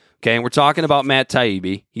review. Okay, and we're talking about Matt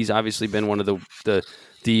Taibbi. He's obviously been one of the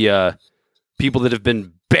people that have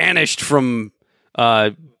been banished from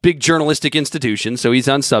big journalistic institutions. So he's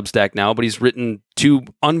on Substack now, but he's written 2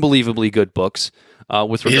 unbelievably good books.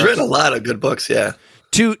 He's written a lot of good books, yeah.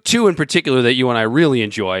 Two in particular that you and I really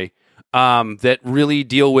enjoy, that really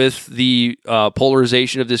deal with the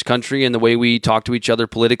polarization of this country and the way we talk to each other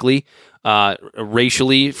politically,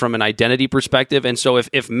 racially, from an identity perspective. And so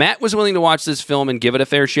if Matt was willing to watch this film and give it a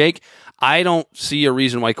fair shake, I don't see a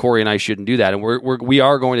reason why Corey and I shouldn't do that. And we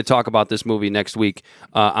are going to talk about this movie next week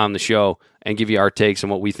on the show and give you our takes on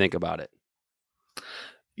what we think about it.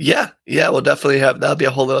 Yeah, we'll definitely that'll be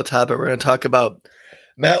a whole little topic. We're going to talk about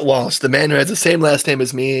Matt Walsh, the man who has the same last name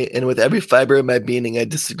as me, and with every fiber of my being, I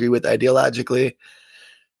disagree with ideologically.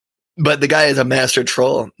 But the guy is a master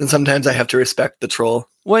troll, and sometimes I have to respect the troll.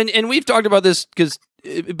 Well, and we've talked about this because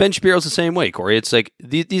Ben Shapiro's the same way, Corey. It's like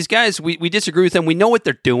these guys, we disagree with them. We know what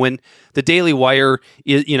they're doing. The Daily Wire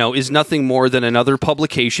is nothing more than another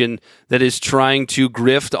publication that is trying to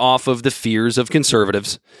grift off of the fears of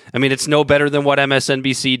conservatives. I mean, it's no better than what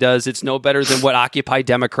MSNBC does. It's no better than what Occupy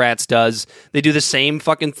Democrats does. They do the same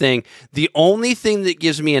fucking thing. The only thing that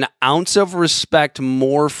gives me an ounce of respect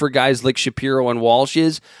more for guys like Shapiro and Walsh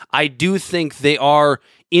is I do think they are,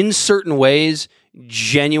 in certain ways,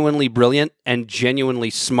 genuinely brilliant and genuinely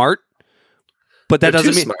smart, but that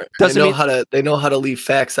doesn't mean smart. They know how to leave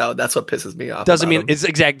facts out. That's what pisses me off. Doesn't mean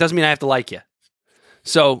I have to like you.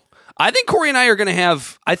 So I think Corey and I are going to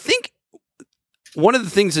have. I think one of the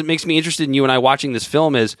things that makes me interested in you and I watching this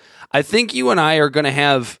film is I think you and I are going to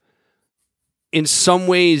have, in some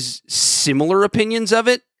ways, similar opinions of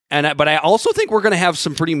it, but I also think we're going to have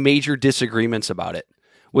some pretty major disagreements about it,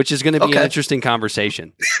 which is going to be an interesting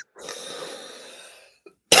conversation.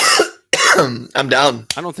 I'm down.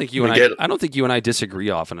 I don't think you and I disagree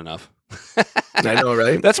often enough. I know,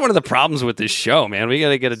 right? That's one of the problems with this show, man. We got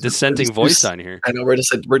to get a dissenting voice on here. I know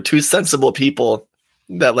we're two sensible people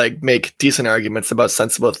that like make decent arguments about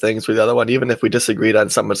sensible things with the other one. Even if we disagreed on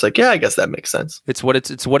something, it's like, yeah, I guess that makes sense. It's what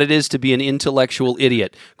it is to be an intellectual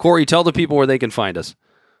idiot. Corey, tell the people where they can find us.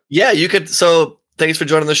 Yeah, you could. So thanks for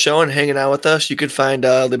joining the show and hanging out with us. You can find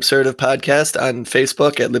Libservative Podcast on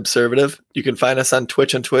Facebook at Libservative. You can find us on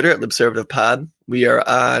Twitch and Twitter at Libservative Pod. We are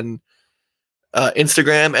on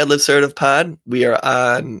Instagram at Libservative Pod. We are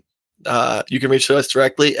on, you can reach us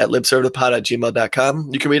directly at libservativepod@gmail.com.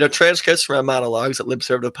 You can read our transcripts from our monologues at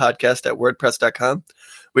libservativepodcast@wordpress.com.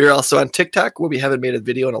 We are also on TikTok, where we haven't made a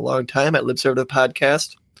video in a long time, at Libservative Podcast.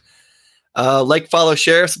 Like, follow,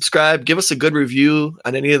 share, subscribe. Give us a good review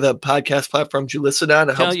on any of the podcast platforms you listen on.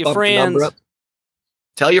 It helps bump the number up.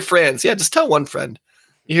 Tell your friends. Yeah, just tell one friend.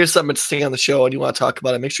 You hear something interesting on the show and you want to talk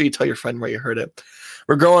about it, make sure you tell your friend where you heard it.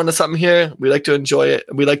 We're growing to something here. We like to enjoy it.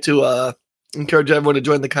 We like to encourage everyone to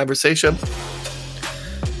join the conversation.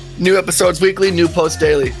 New episodes weekly, new posts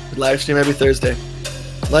daily. Live stream every Thursday.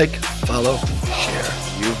 Like, follow, share.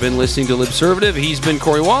 You've been listening to Libservative. He's been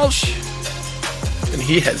Corey Walsh. And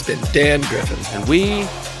he has been Dan Griffin. And we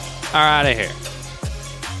are out of here.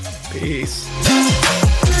 Peace.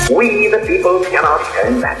 We, the people, cannot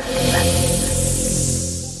turn back.